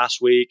people last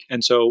week.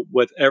 And so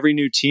with every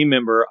new team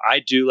member,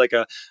 I do like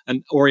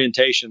an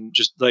orientation,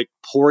 just like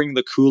pouring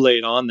the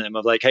Kool-Aid on them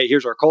of like, hey,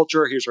 here's our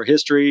culture, here's our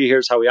history,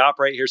 here's how we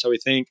operate, here's how we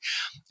think.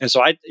 And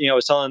so I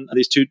was telling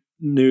these two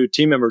new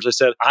team members, I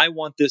said, I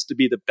want this to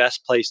be the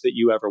best place that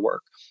you ever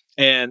work.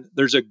 And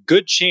there's a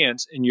good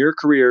chance in your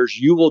careers,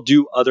 you will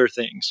do other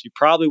things. You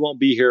probably won't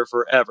be here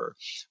forever.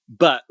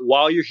 But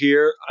while you're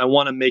here, I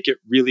want to make it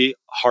really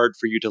hard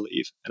for you to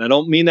leave. And I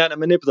don't mean that in a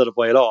manipulative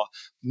way at all.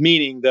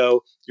 Meaning,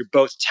 though, you're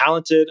both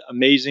talented,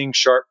 amazing,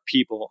 sharp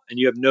people, and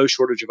you have no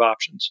shortage of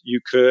options.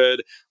 You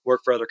could work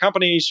for other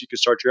companies. You could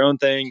start your own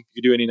thing.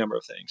 You could do any number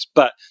of things.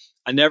 But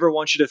I never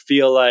want you to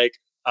feel like,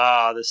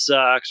 this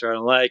sucks, or I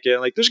don't like it.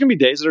 Like, there's going to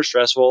be days that are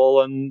stressful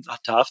and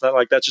tough.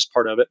 That's just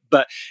part of it.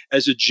 But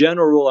as a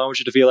general rule, I want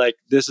you to feel like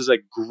this is a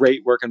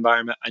great work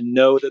environment. I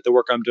know that the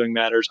work I'm doing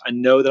matters. I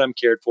know that I'm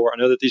cared for. I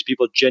know that these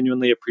people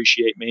genuinely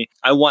appreciate me.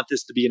 I want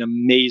this to be an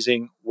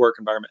amazing work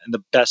environment and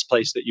the best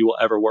place that you will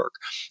ever work.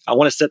 I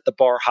want to set the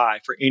bar high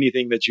for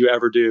anything that you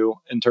ever do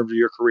in terms of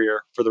your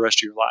career for the rest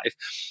of your life.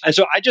 And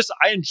so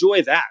I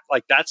enjoy that.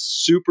 Like, that's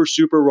super,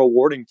 super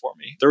rewarding for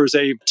me. There was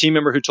a team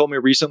member who told me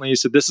recently, he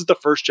said, this is the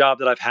first job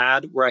that I've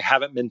had where I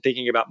haven't been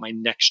thinking about my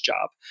next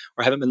job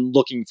or I haven't been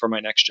looking for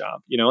my next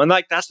job, you know? And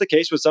like, that's the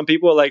case with some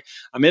people. Like,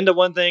 I'm into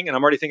one thing and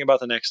I'm already thinking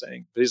about the next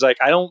thing. But he's like,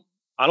 I don't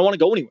want to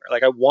go anywhere.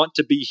 Like, I want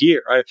to be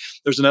here.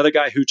 There's another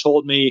guy who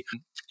told me,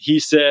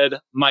 he said,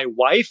 my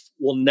wife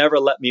will never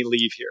let me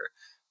leave here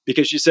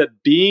because she said,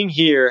 being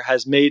here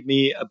has made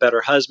me a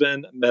better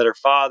husband, a better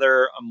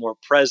father. I'm more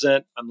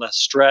present. I'm less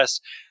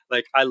stressed.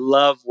 Like, I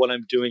love what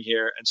I'm doing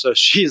here. And so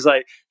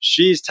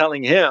she's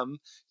telling him,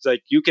 it's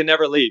like, you can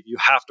never leave. You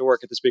have to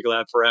work at the Speaker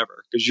Lab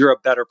forever because you're a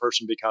better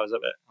person because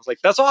of it. I was like,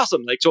 that's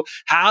awesome. Like, so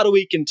how do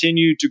we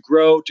continue to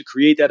grow, to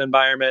create that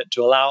environment,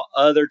 to allow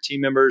other team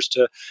members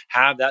to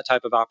have that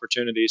type of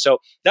opportunity? So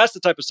that's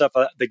the type of stuff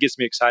that gets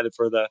me excited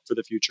for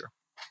the future.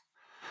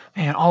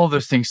 Man, all of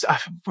those things,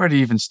 where to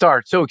even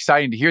start? So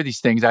exciting to hear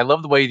these things. I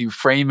love the way you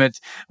frame it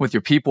with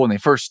your people when they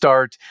first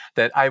start,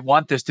 that I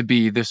want this to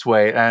be this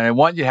way, and I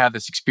want you to have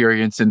this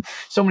experience. And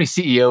so many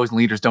CEOs and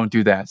leaders don't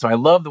do that. So I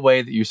love the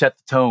way that you set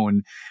the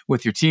tone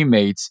with your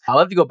teammates. I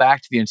love to go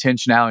back to the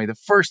intentionality. The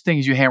first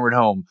things you hammered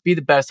home: be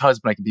the best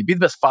husband I can be the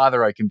best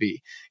father I can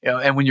be.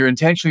 And when you're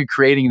intentionally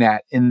creating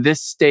that in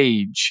this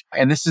stage,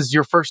 and this is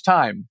your first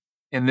time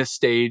in this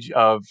stage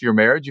of your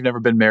marriage, you've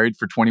never been married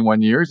for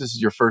 21 years. This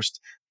is your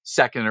first,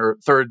 second, or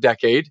third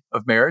decade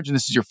of marriage, and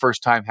this is your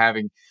first time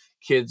having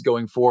kids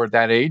going forward at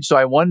that age. So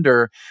I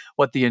wonder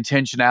what the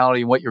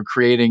intentionality and what you're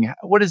creating,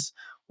 what is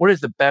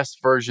the best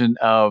version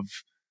of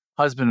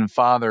husband and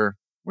father?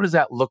 What does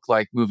that look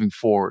like moving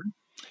forward?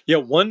 Yeah,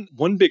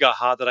 one big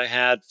aha that I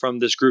had from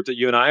this group that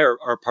you and I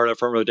are part of,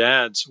 Front Row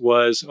Dads,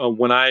 was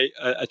when I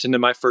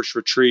attended my first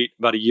retreat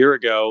about a year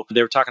ago.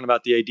 They were talking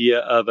about the idea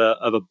of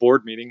a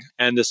board meeting,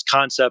 and this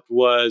concept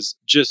was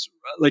just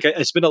like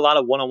I spent a lot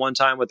of one-on-one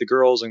time with the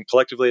girls and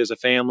collectively as a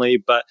family,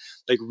 but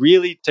like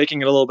really taking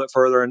it a little bit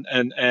further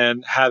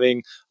and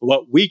having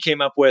what we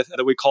came up with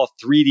that we call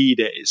 3D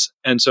days.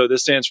 And so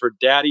this stands for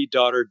Daddy,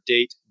 Daughter,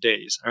 Date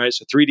days. All right,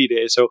 so 3D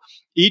days. So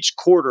each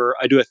quarter,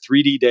 I do a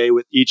 3D day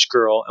with each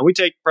girl, and we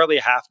take probably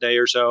a half day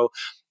or so.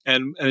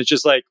 And it's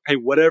just like, hey,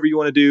 whatever you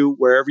want to do,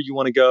 wherever you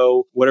want to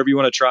go, whatever you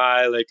want to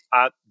try, like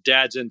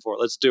dad's in for it.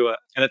 Let's do it.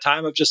 And a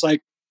time of just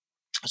like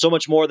so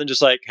much more than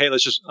just like, hey,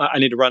 I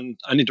need to run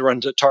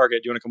to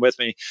Target. Do you want to come with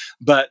me?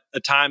 But a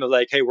time of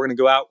like, hey, we're going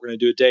to go out. We're going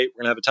to do a date.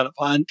 We're going to have a ton of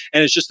fun.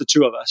 And it's just the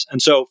two of us.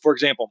 And so, for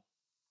example,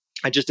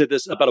 I just did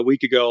this about a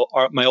week ago.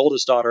 My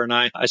oldest daughter and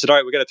I said, all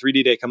right, we got a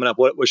 3D day coming up.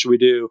 What should we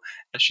do?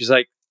 And she's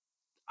like,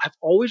 I've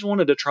always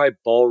wanted to try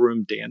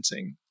ballroom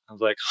dancing. I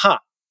was like, huh.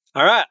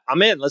 All right,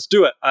 I'm in. Let's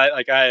do it.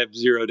 I have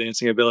zero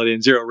dancing ability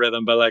and zero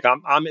rhythm, but like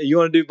I'm you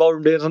want to do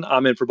ballroom dancing?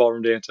 I'm in for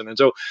ballroom dancing. And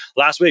so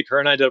last week, her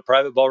and I did a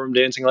private ballroom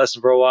dancing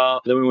lesson for a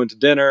while. Then we went to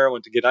dinner,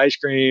 went to get ice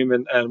cream,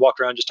 and walked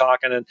around just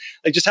talking, and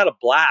like just had a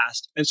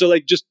blast. And so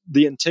like just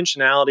the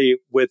intentionality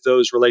with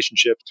those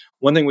relationships.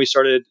 One thing we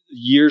started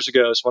years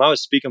ago. So when I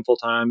was speaking full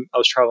time, I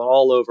was traveling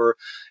all over,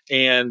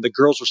 and the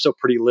girls were still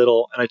pretty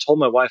little. And I told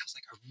my wife, I was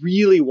like, I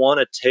really want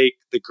to take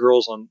the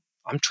girls on.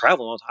 I'm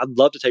traveling. I'd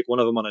love to take one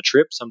of them on a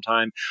trip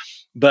sometime,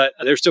 but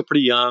they're still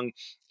pretty young.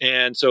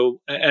 And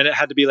so, and it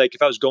had to be like,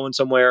 if I was going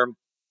somewhere,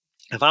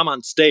 if I'm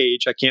on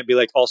stage, I can't be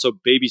like also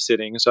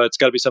babysitting. So it's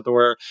got to be something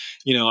where,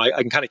 I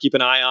can kind of keep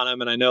an eye on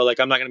them. And I know like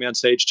I'm not going to be on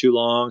stage too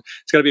long.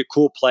 It's got to be a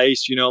cool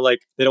place, like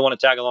they don't want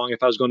to tag along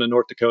if I was going to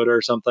North Dakota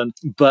or something.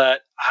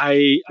 But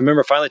I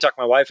remember finally talking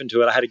my wife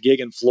into it. I had a gig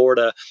in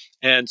Florida.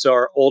 And so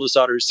our oldest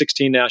daughter is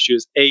 16 now. She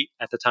was 8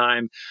 at the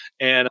time.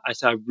 And I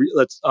said,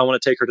 I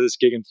want to take her to this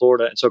gig in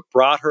Florida. And so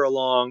brought her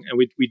along, and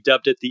we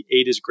dubbed it the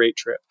 8 is Great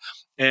trip.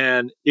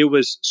 And it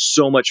was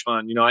so much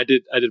fun. I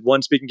did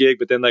one speaking gig,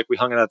 but then like we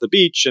hung out at the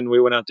beach and we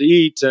went out to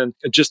eat, and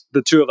just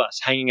the two of us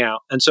hanging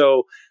out. And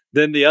so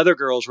then the other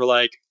girls were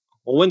like,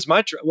 well, when's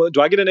my trip? Well, do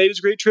I get an 8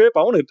 is Great trip?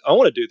 I want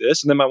to do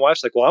this. And then my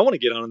wife's like, well, I want to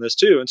get on this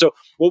too. And so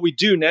what we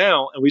do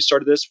now, and we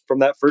started this from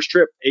that first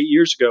trip 8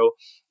 years ago,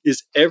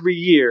 is every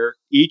year,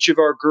 each of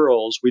our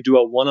girls, we do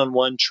a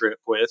one-on-one trip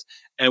with,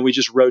 and we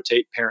just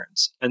rotate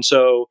parents. And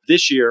so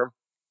this year,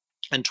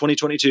 in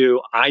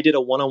 2022, I did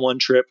a one-on-one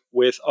trip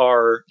with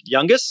our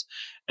youngest,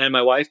 and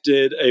my wife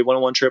did a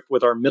one-on-one trip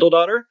with our middle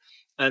daughter.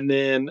 And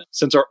then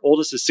since our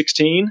oldest is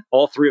 16,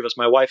 all three of us,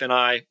 my wife and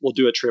I, will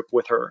do a trip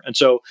with her. And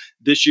so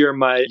this year,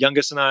 my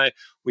youngest and I,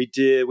 we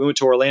went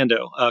to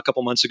Orlando a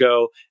couple months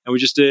ago, and we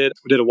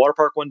did a water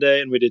park one day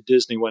and we did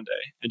Disney one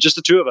day, and just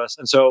the two of us.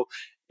 And so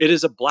it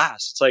is a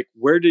blast. It's like,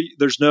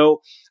 there's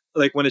no,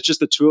 like when it's just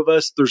the two of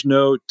us, there's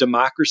no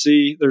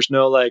democracy. There's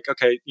no like,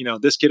 okay,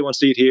 this kid wants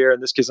to eat here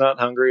and this kid's not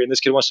hungry and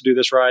this kid wants to do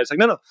this ride. It's like,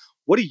 no.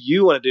 What do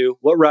you want to do?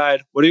 What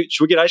ride?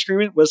 Should we get ice cream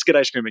in? Let's get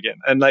ice cream again.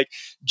 And like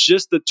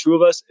just the two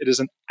of us, it is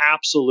an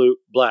absolute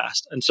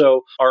blast. And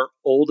so our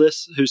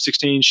oldest, who's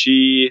 16,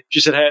 she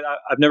said, hey,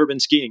 I've never been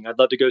skiing. I'd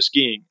love to go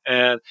skiing.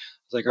 And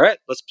I was like, all right,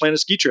 let's plan a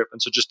ski trip.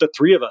 And so just the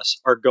three of us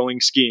are going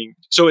skiing.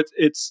 So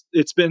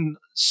it's been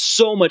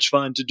so much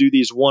fun to do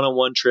these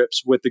one-on-one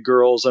trips with the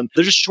girls. And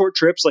they're just short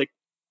trips, like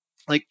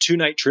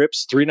 2-night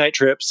trips, 3-night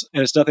trips.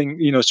 And it's nothing,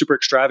 super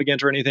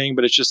extravagant or anything,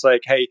 but it's just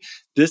like, hey,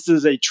 this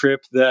is a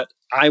trip that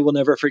I will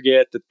never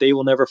forget, that they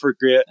will never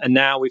forget. And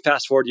now we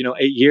fast forward, 8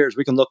 years,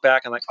 we can look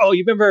back and like, oh,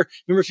 you remember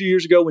a few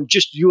years ago when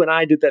just you and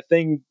I did that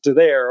thing to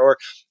there? Or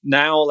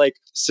now, like,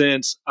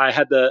 since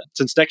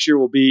next year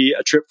will be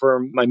a trip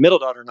for my middle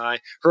daughter and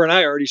her and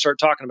I already start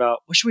talking about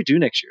what should we do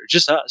next year?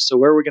 Just us. So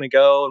where are we going to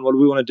go? And what do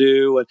we want to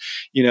do? And,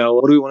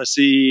 what do we want to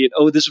see? And,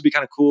 oh, this would be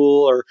kind of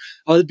cool. Or,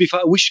 oh, it'd be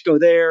fun. We should go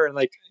there. And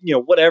like,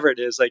 whatever it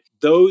is, like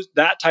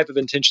that type of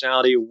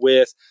intentionality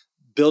with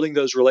building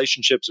those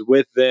relationships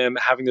with them,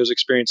 having those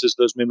experiences,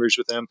 those memories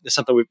with them is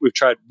something we've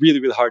tried really,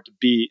 really hard to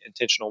be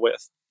intentional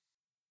with.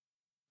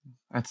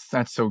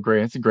 That's so great.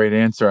 That's a great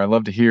answer. I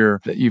love to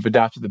hear that you've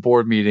adopted the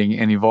board meeting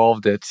and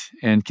evolved it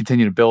and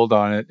continue to build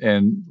on it,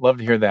 and love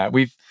to hear that.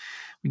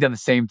 we've done the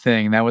same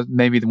thing. That was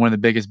maybe one of the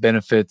biggest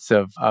benefits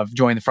of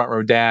joining the Front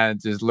Row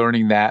Dads is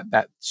learning that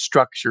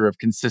structure of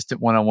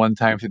consistent one-on-one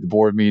time through the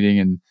board meeting.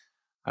 And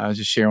I was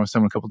just sharing with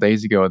someone a couple of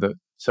days ago that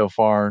so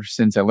far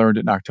since I learned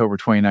it in October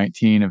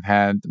 2019, I've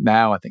had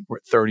now I think we're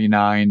at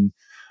 39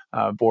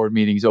 board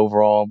meetings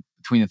overall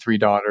between the three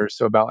daughters,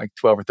 so about like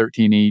 12 or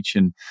 13 each.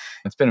 And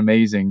it's been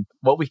amazing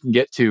what we can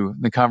get to,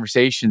 the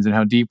conversations and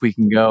how deep we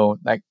can go,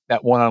 like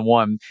that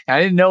one-on-one. And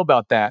I didn't know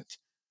about that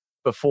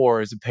before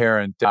as a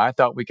parent. I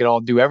thought we could all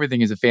do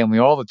everything as a family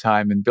all the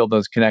time and build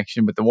those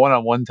connections, but the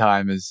one-on-one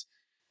time It's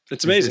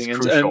is amazing. And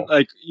crucial.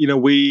 like,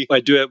 I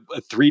do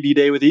a 3D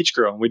day with each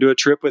girl and we do a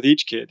trip with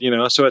each kid,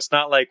 so it's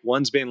not like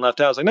one's being left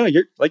out. It's like, no,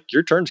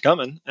 your turn's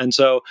coming. And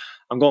so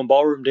I'm going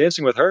ballroom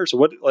dancing with her. So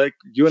what, like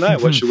you and I,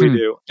 what should we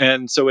do?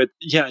 And so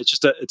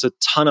it's a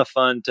ton of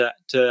fun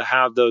to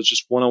have those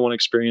just one-on-one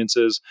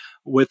experiences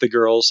with the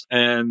girls.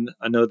 And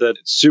I know that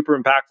it's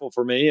super impactful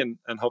for me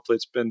and hopefully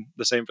it's been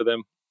the same for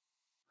them.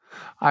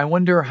 I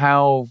wonder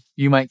how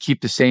you might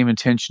keep the same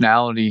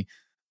intentionality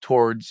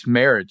towards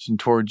marriage and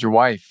towards your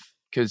wife.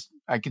 Because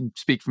I can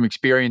speak from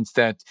experience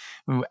that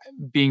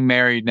being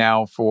married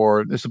now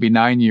for this will be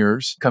 9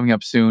 years coming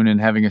up soon,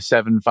 and having a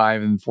 7,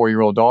 5, and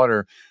 4-year-old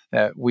daughter,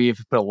 that we've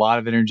put a lot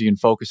of energy and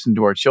focus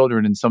into our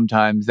children. And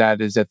sometimes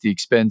that is at the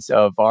expense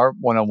of our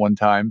one on one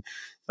time.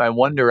 I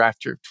wonder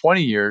after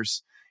 20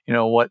 years,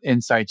 what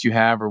insights you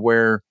have or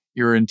where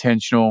you're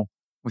intentional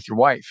with your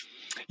wife.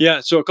 Yeah.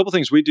 So a couple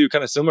things we do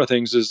kind of similar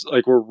things is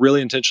like we're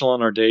really intentional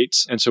on our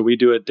dates. And so we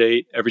do a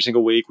date every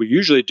single week. We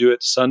usually do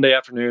it Sunday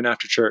afternoon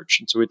after church.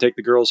 And so we take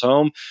the girls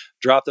home,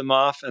 drop them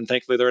off. And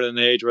thankfully they're at an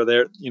age where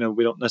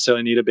we don't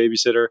necessarily need a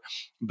babysitter.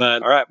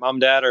 But all right, mom,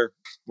 dad, or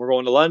we're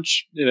going to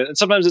lunch. And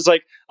sometimes it's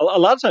like a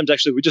lot of times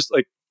actually we just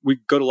like we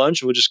go to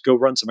lunch and we'll just go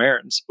run some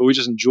errands, but we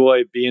just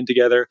enjoy being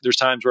together. There's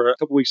times where a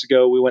couple weeks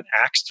ago we went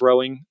axe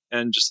throwing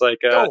and just like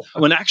Oh,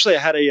 when actually I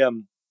had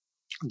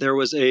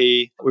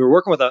we were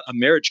working with a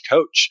marriage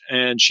coach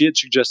and she had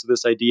suggested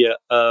this idea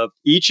of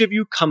each of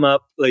you come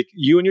up, like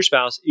you and your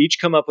spouse each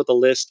come up with a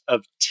list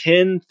of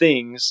 10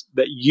 things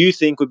that you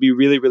think would be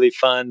really, really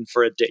fun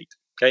for a date.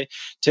 Okay.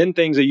 10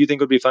 things that you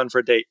think would be fun for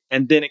a date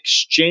and then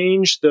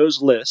exchange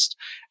those lists.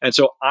 And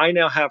so I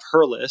now have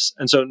her list.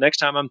 And so next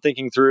time I'm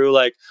thinking through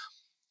like,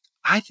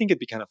 I think it'd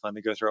be kind of fun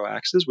to go throw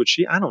axes. Would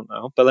she? I don't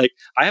know. But like,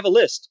 I have a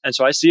list. And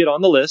so I see it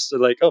on the list.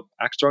 Like, oh,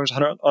 axe throwing's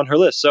on her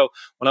list. So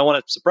when I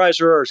want to surprise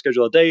her or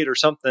schedule a date or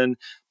something,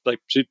 like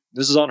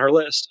this is on her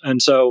list.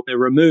 And so it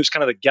removes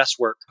kind of the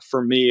guesswork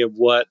for me of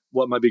what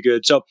might be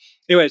good. So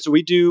anyway, so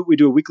we do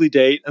a weekly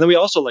date. And then we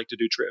also like to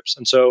do trips.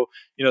 And so,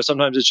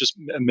 sometimes it's just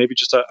maybe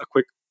just a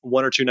quick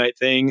 1 or 2 night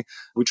thing.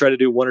 We try to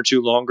do 1 or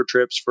 2 longer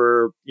trips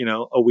for,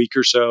 a week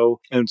or so.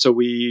 And so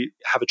we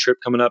have a trip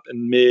coming up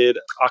in mid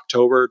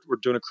October. We're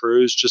doing a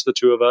cruise, just the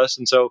two of us.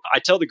 And so I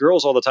tell the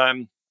girls all the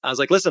time, I was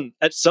like, listen,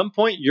 at some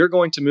point you're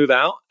going to move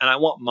out and I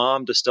want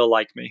mom to still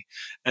like me.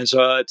 And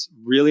so it's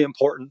really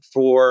important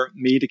for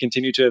me to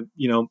continue to,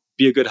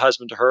 be a good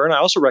husband to her. And I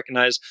also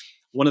recognize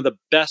one of the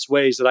best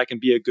ways that I can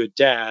be a good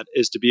dad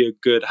is to be a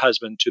good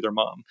husband to their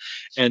mom.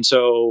 And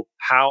so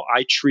how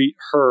I treat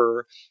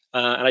her,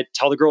 and I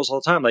tell the girls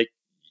all the time, like,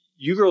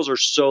 you girls are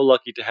so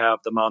lucky to have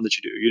the mom that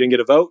you do. You didn't get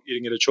a vote, you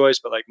didn't get a choice,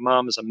 but like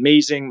mom is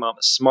amazing, mom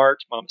is smart,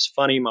 mom is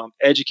funny, mom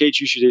educates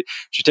you.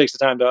 She takes the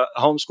time to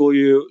homeschool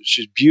you.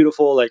 She's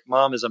beautiful. Like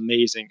mom is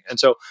amazing.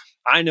 And so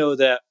I know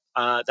that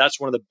that's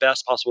one of the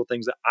best possible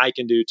things that I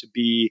can do to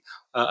be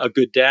a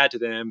good dad to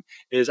them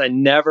is I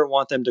never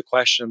want them to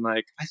question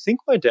like, I think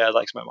my dad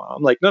likes my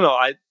mom. Like, no,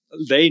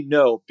 they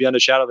know beyond a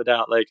shadow of a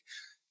doubt, like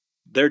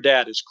their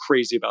dad is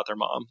crazy about their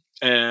mom.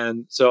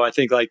 And so I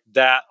think like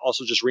that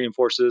also just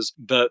reinforces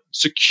the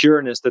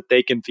secureness that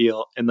they can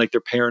feel in like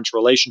their parents'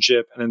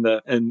 relationship and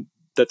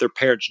that their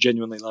parents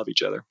genuinely love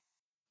each other.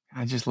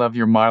 I just love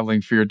your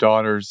modeling for your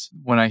daughters.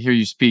 When I hear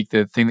you speak,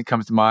 the thing that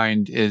comes to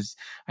mind is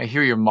I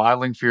hear you're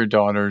modeling for your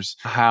daughters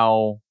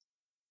how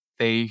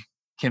they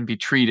can be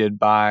treated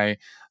by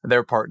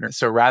their partner.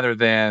 So rather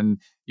than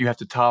you have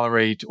to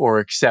tolerate or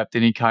accept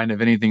any kind of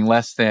anything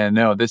less than,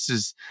 no, this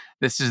is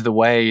the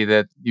way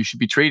that you should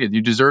be treated.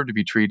 You deserve to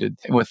be treated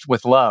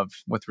with love,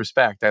 with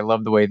respect. I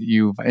love the way that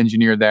you've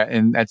engineered that,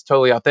 and that's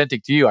totally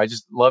authentic to you. I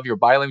just love your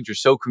body language. You're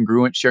so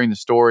congruent, sharing the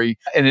story,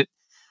 and it.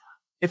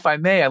 If I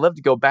may, I'd love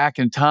to go back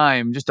in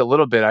time just a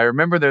little bit. I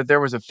remember there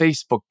was a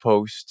Facebook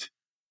post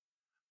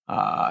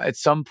at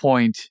some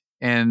point,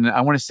 and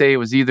I want to say it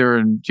was either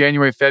in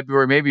January,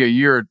 February, maybe a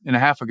year and a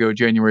half ago,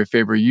 January,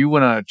 February. You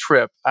went on a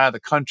trip out of the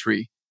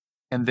country,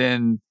 and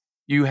then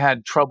you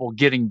had trouble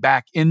getting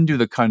back into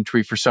the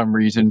country for some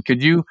reason.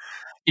 Could you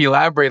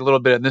elaborate a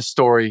little bit on this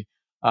story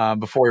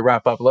before we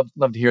wrap up? Love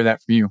to hear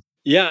that from you.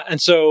 Yeah.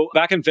 And so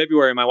back in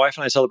February, my wife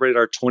and I celebrated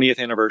our 20th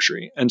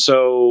anniversary. And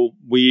so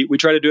we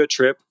try to do a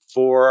trip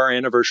for our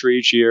anniversary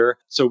each year.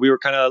 So we were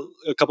kind of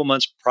a couple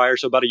months prior,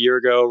 so about a year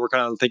ago, we're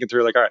kind of thinking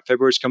through like, all right,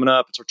 February's coming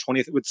up. It's our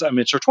 20th.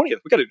 It's our 20th.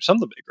 We got to do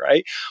something big,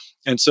 right?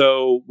 And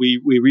so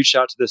we reached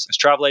out to this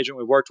travel agent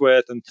we worked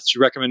with, and she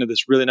recommended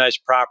this really nice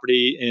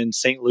property in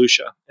St.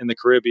 Lucia in the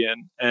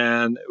Caribbean.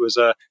 And it was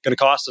going to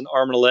cost an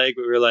arm and a leg,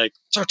 but we were like,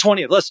 it's our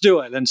 20th, let's do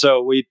it. And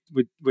so we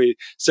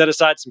set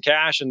aside some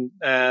cash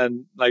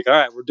and like, all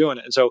right, we're doing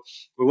it. And so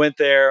we went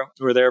there.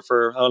 We were there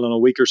for, I don't know, a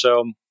week or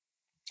so.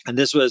 And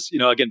this was,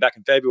 again, back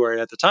in February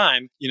at the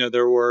time,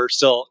 there were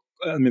still,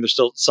 there's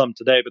still some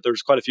today, but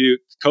there's quite a few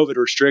COVID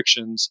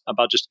restrictions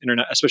about just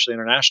especially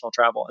international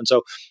travel. And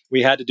so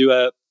we had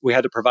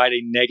to provide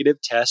a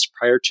negative test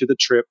prior to the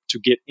trip to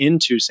get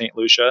into St.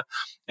 Lucia.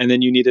 And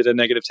then you needed a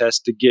negative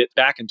test to get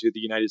back into the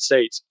United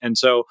States. And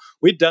so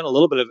we'd done a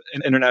little bit of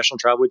international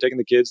travel. We'd taken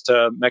the kids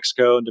to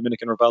Mexico and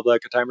Dominican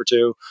Republic a time or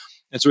two.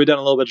 And so we'd done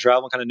a little bit of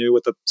travel and kind of knew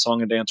what the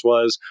song and dance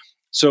was.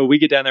 So we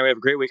get down there, we have a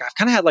great week. I've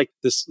kind of had like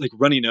this like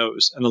runny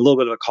nose and a little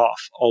bit of a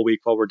cough all week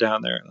while we're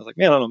down there. And I was like,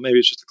 man, I don't know, maybe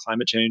it's just a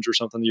climate change or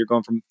something. You're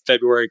going from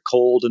February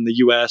cold in the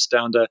US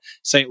down to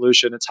St.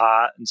 Lucia and it's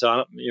hot. And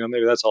so,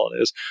 maybe that's all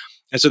it is.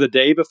 And so the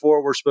day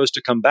before we're supposed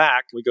to come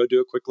back, we go do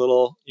a quick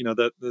little,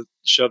 the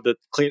shove the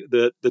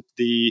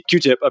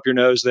Q-tip up your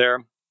nose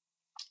there.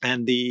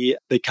 And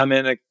they come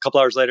in a couple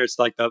hours later. It's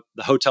like the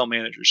hotel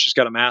manager. She's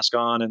got a mask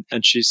on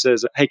and she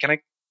says, hey, can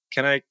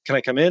I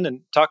come in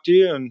and talk to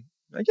you? And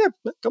like,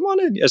 yeah, come on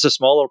in. It's a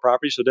small little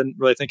property, so didn't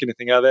really think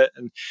anything of it.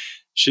 And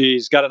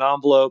she's got an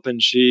envelope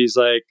and she's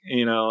like,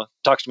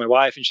 talks to my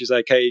wife and she's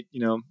like, hey,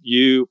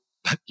 you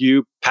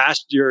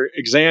passed your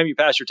exam, you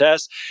passed your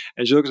test.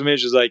 And she looks at me and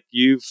she's like,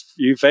 you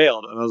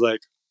failed. And I was like,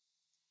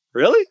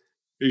 really?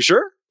 Are you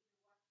sure?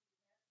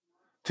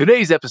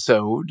 Today's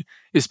episode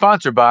is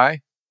sponsored by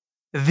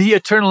the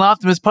Eternal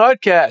Optimist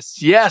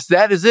Podcast. Yes,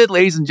 that is it,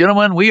 ladies and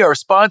gentlemen. We are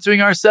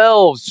sponsoring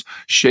ourselves,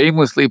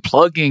 shamelessly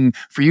plugging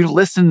for you to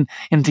listen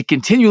and to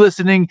continue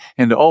listening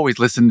and to always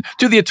listen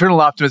to the Eternal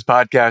Optimist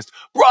Podcast,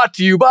 brought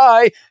to you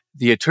by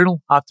the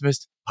Eternal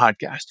Optimist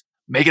Podcast.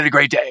 Make it a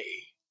great day.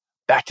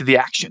 Back to the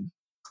action.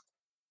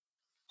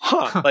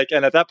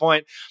 And at that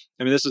point,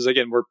 this is,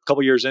 again, we're a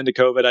couple years into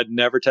COVID. I'd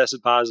never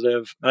tested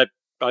positive. And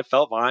I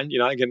felt fine.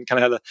 Again,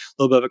 kind of had a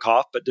little bit of a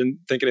cough, but didn't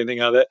think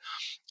anything of it.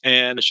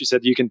 And she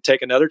said, you can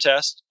take another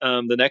test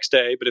the next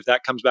day, but if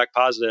that comes back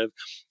positive,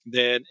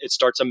 then it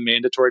starts a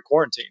mandatory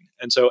quarantine.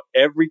 And so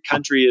every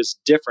country is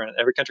different.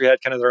 Every country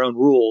had kind of their own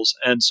rules.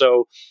 And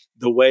so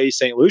the way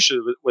St. Lucia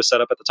was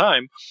set up at the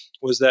time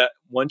was that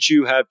once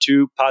you have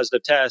 2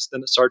 positive tests,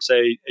 then it starts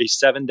a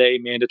 7-day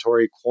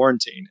mandatory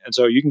quarantine. And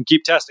so you can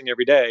keep testing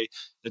every day.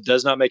 It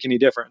does not make any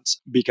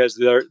difference because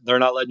they're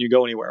not letting you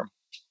go anywhere.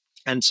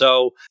 And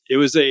so it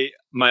was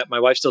my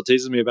wife still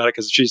teases me about it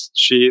because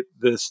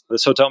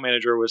this hotel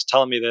manager was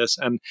telling me this,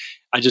 and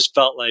I just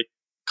felt like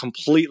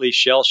completely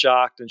shell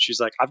shocked. And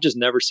she's like, I've just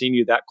never seen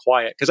you that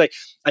quiet. Because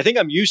I think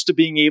I'm used to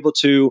being able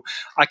to,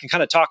 I can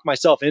kind of talk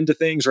myself into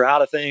things or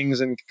out of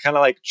things and kind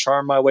of like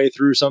charm my way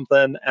through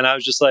something. And I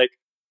was just like,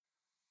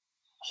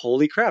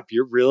 holy crap,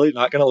 you're really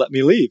not going to let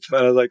me leave.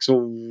 And I was like, so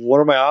what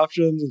are my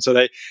options? And so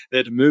they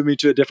had to move me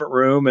to a different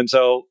room. And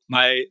so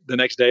the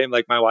next day,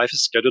 my wife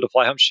is scheduled to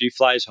fly home. She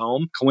flies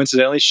home.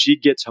 Coincidentally, she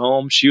gets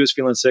home. She was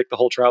feeling sick the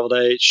whole travel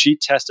day. She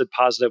tested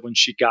positive when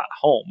she got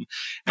home.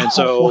 And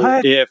so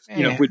if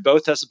we'd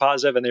both tested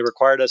positive and they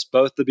required us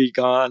both to be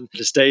gone,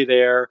 to stay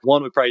there,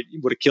 one, we probably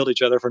would have killed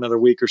each other for another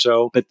week or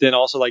so. But then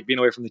also like being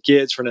away from the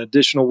kids for an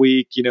additional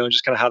week,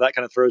 just kind of how that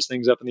kind of throws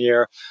things up in the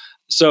air.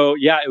 So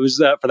yeah, it was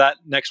for that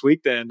next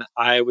week. Then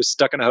I was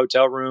stuck in a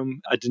hotel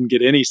room. I didn't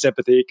get any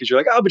sympathy because you're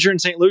like, oh, but you're in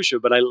St. Lucia.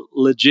 But I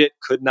legit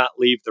could not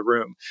leave the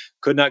room,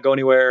 could not go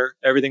anywhere.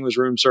 Everything was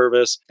room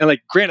service. And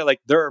granted,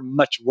 there are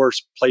much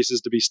worse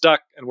places to be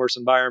stuck and worse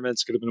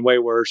environments. Could have been way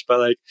worse.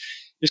 But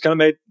just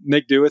kind of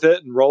make do with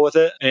it and roll with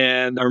it.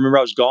 And I remember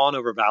I was gone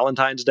over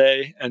Valentine's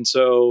Day. And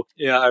so,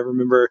 I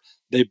remember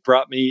they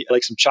brought me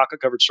some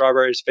chocolate covered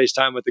strawberries,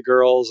 FaceTime with the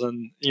girls.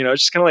 And,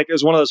 just kind of it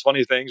was one of those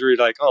funny things where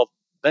you're like, oh,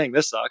 dang,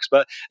 this sucks.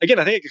 But again,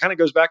 I think it kind of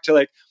goes back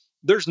to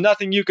there's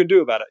nothing you can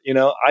do about it.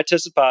 I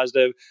tested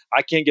positive.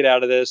 I can't get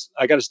out of this.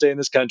 I got to stay in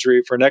this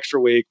country for an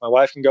extra week. My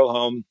wife can go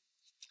home.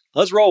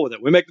 Let's roll with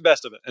it. We make the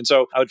best of it. And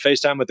so I would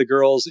FaceTime with the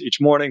girls each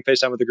morning,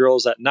 FaceTime with the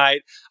girls at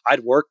night.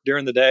 I'd work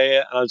during the day.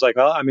 And I was like,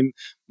 well,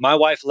 my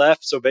wife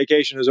left, so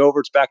vacation is over.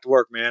 It's back to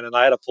work, man. And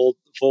I had a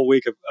full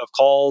week of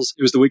calls.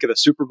 It was the week of the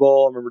Super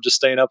Bowl. I remember just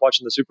staying up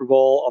watching the Super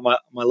Bowl on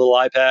my little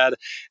iPad.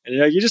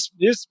 And you just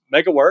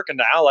make it work. And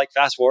now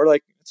fast forward,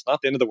 it's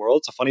not the end of the world.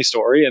 It's a funny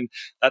story. And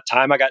that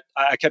time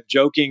I kept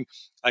joking.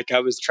 I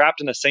was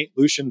trapped in a St.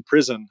 Lucian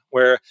prison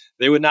where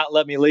they would not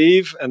let me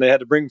leave and they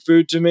had to bring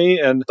food to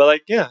me. But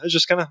it's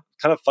just kind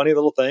of funny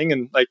little thing.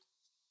 And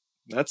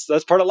that's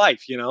part of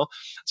life,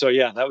 So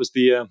yeah, that was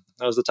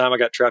the time I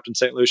got trapped in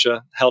St.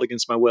 Lucia, held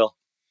against my will.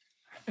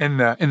 In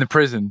the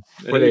prison.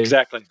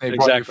 Exactly. They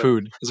brought you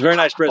food. It's a very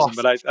nice prison,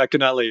 Awesome. But I could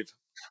not leave.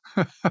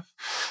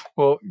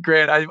 Well,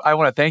 Grant, I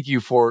want to thank you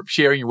for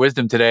sharing your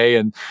wisdom today,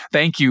 and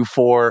thank you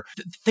for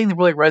the thing that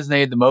really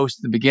resonated the most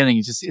in the beginning.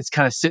 It's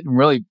kind of sitting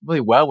really,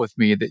 really well with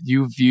me that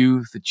you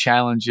view the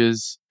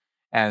challenges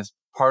as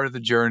part of the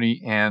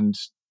journey and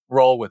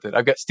roll with it.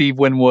 I've got Steve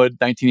Winwood,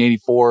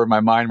 1984 in my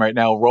mind right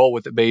now. Roll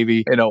with it,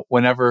 baby.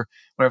 Whenever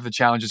the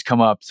challenges come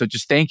up. So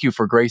just thank you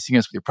for gracing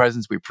us with your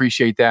presence. We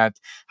appreciate that.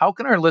 How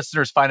can our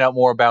listeners find out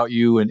more about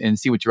you and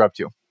see what you're up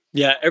to?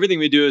 Yeah, everything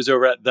we do is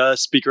over at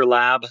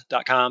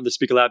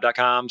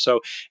thespeakerlab.com. So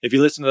if you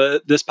listen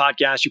to this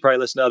podcast, you probably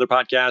listen to other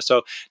podcasts.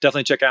 So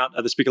definitely check out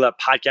the Speaker Lab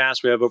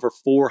podcast. We have over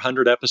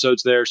 400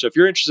 episodes there. So if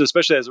you're interested,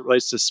 especially as it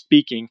relates to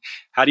speaking,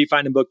 how do you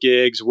find and book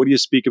gigs? What do you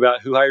speak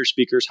about? Who hires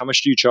speakers? How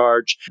much do you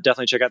charge?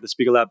 Definitely check out the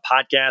Speaker Lab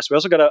podcast. We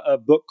also got a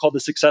book called The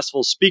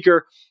Successful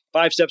Speaker: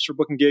 5 Steps for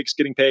Booking Gigs,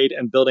 Getting Paid,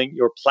 and Building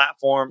Your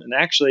Platform. And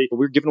actually,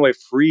 we're giving away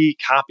free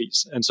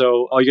copies. And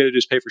so all you got to do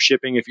is pay for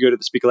shipping. If you go to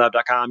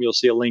thespeakerlab.com, you'll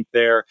see a link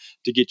there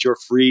to get your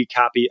free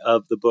copy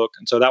of the book.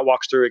 And so that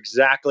walks through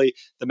exactly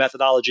the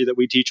methodology that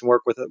we teach and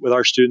work with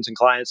our students and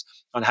clients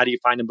on how do you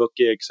find and book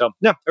gigs. So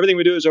yeah, everything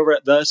we do is over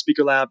at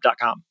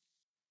thespeakerlab.com.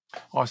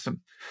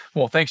 Awesome.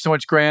 Well, thanks so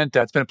much, Grant.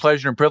 It's been a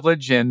pleasure and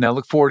privilege, and I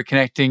look forward to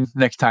connecting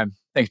next time.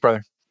 Thanks,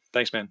 brother.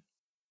 Thanks, man.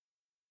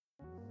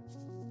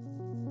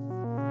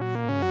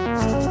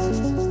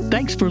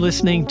 Thanks for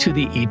listening to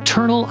the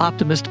Eternal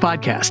Optimist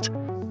podcast.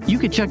 You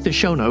can check the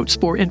show notes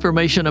for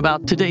information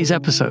about today's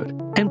episode.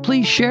 And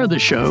please share the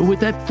show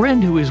with that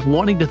friend who is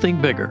wanting to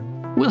think bigger.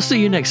 We'll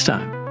see you next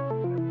time.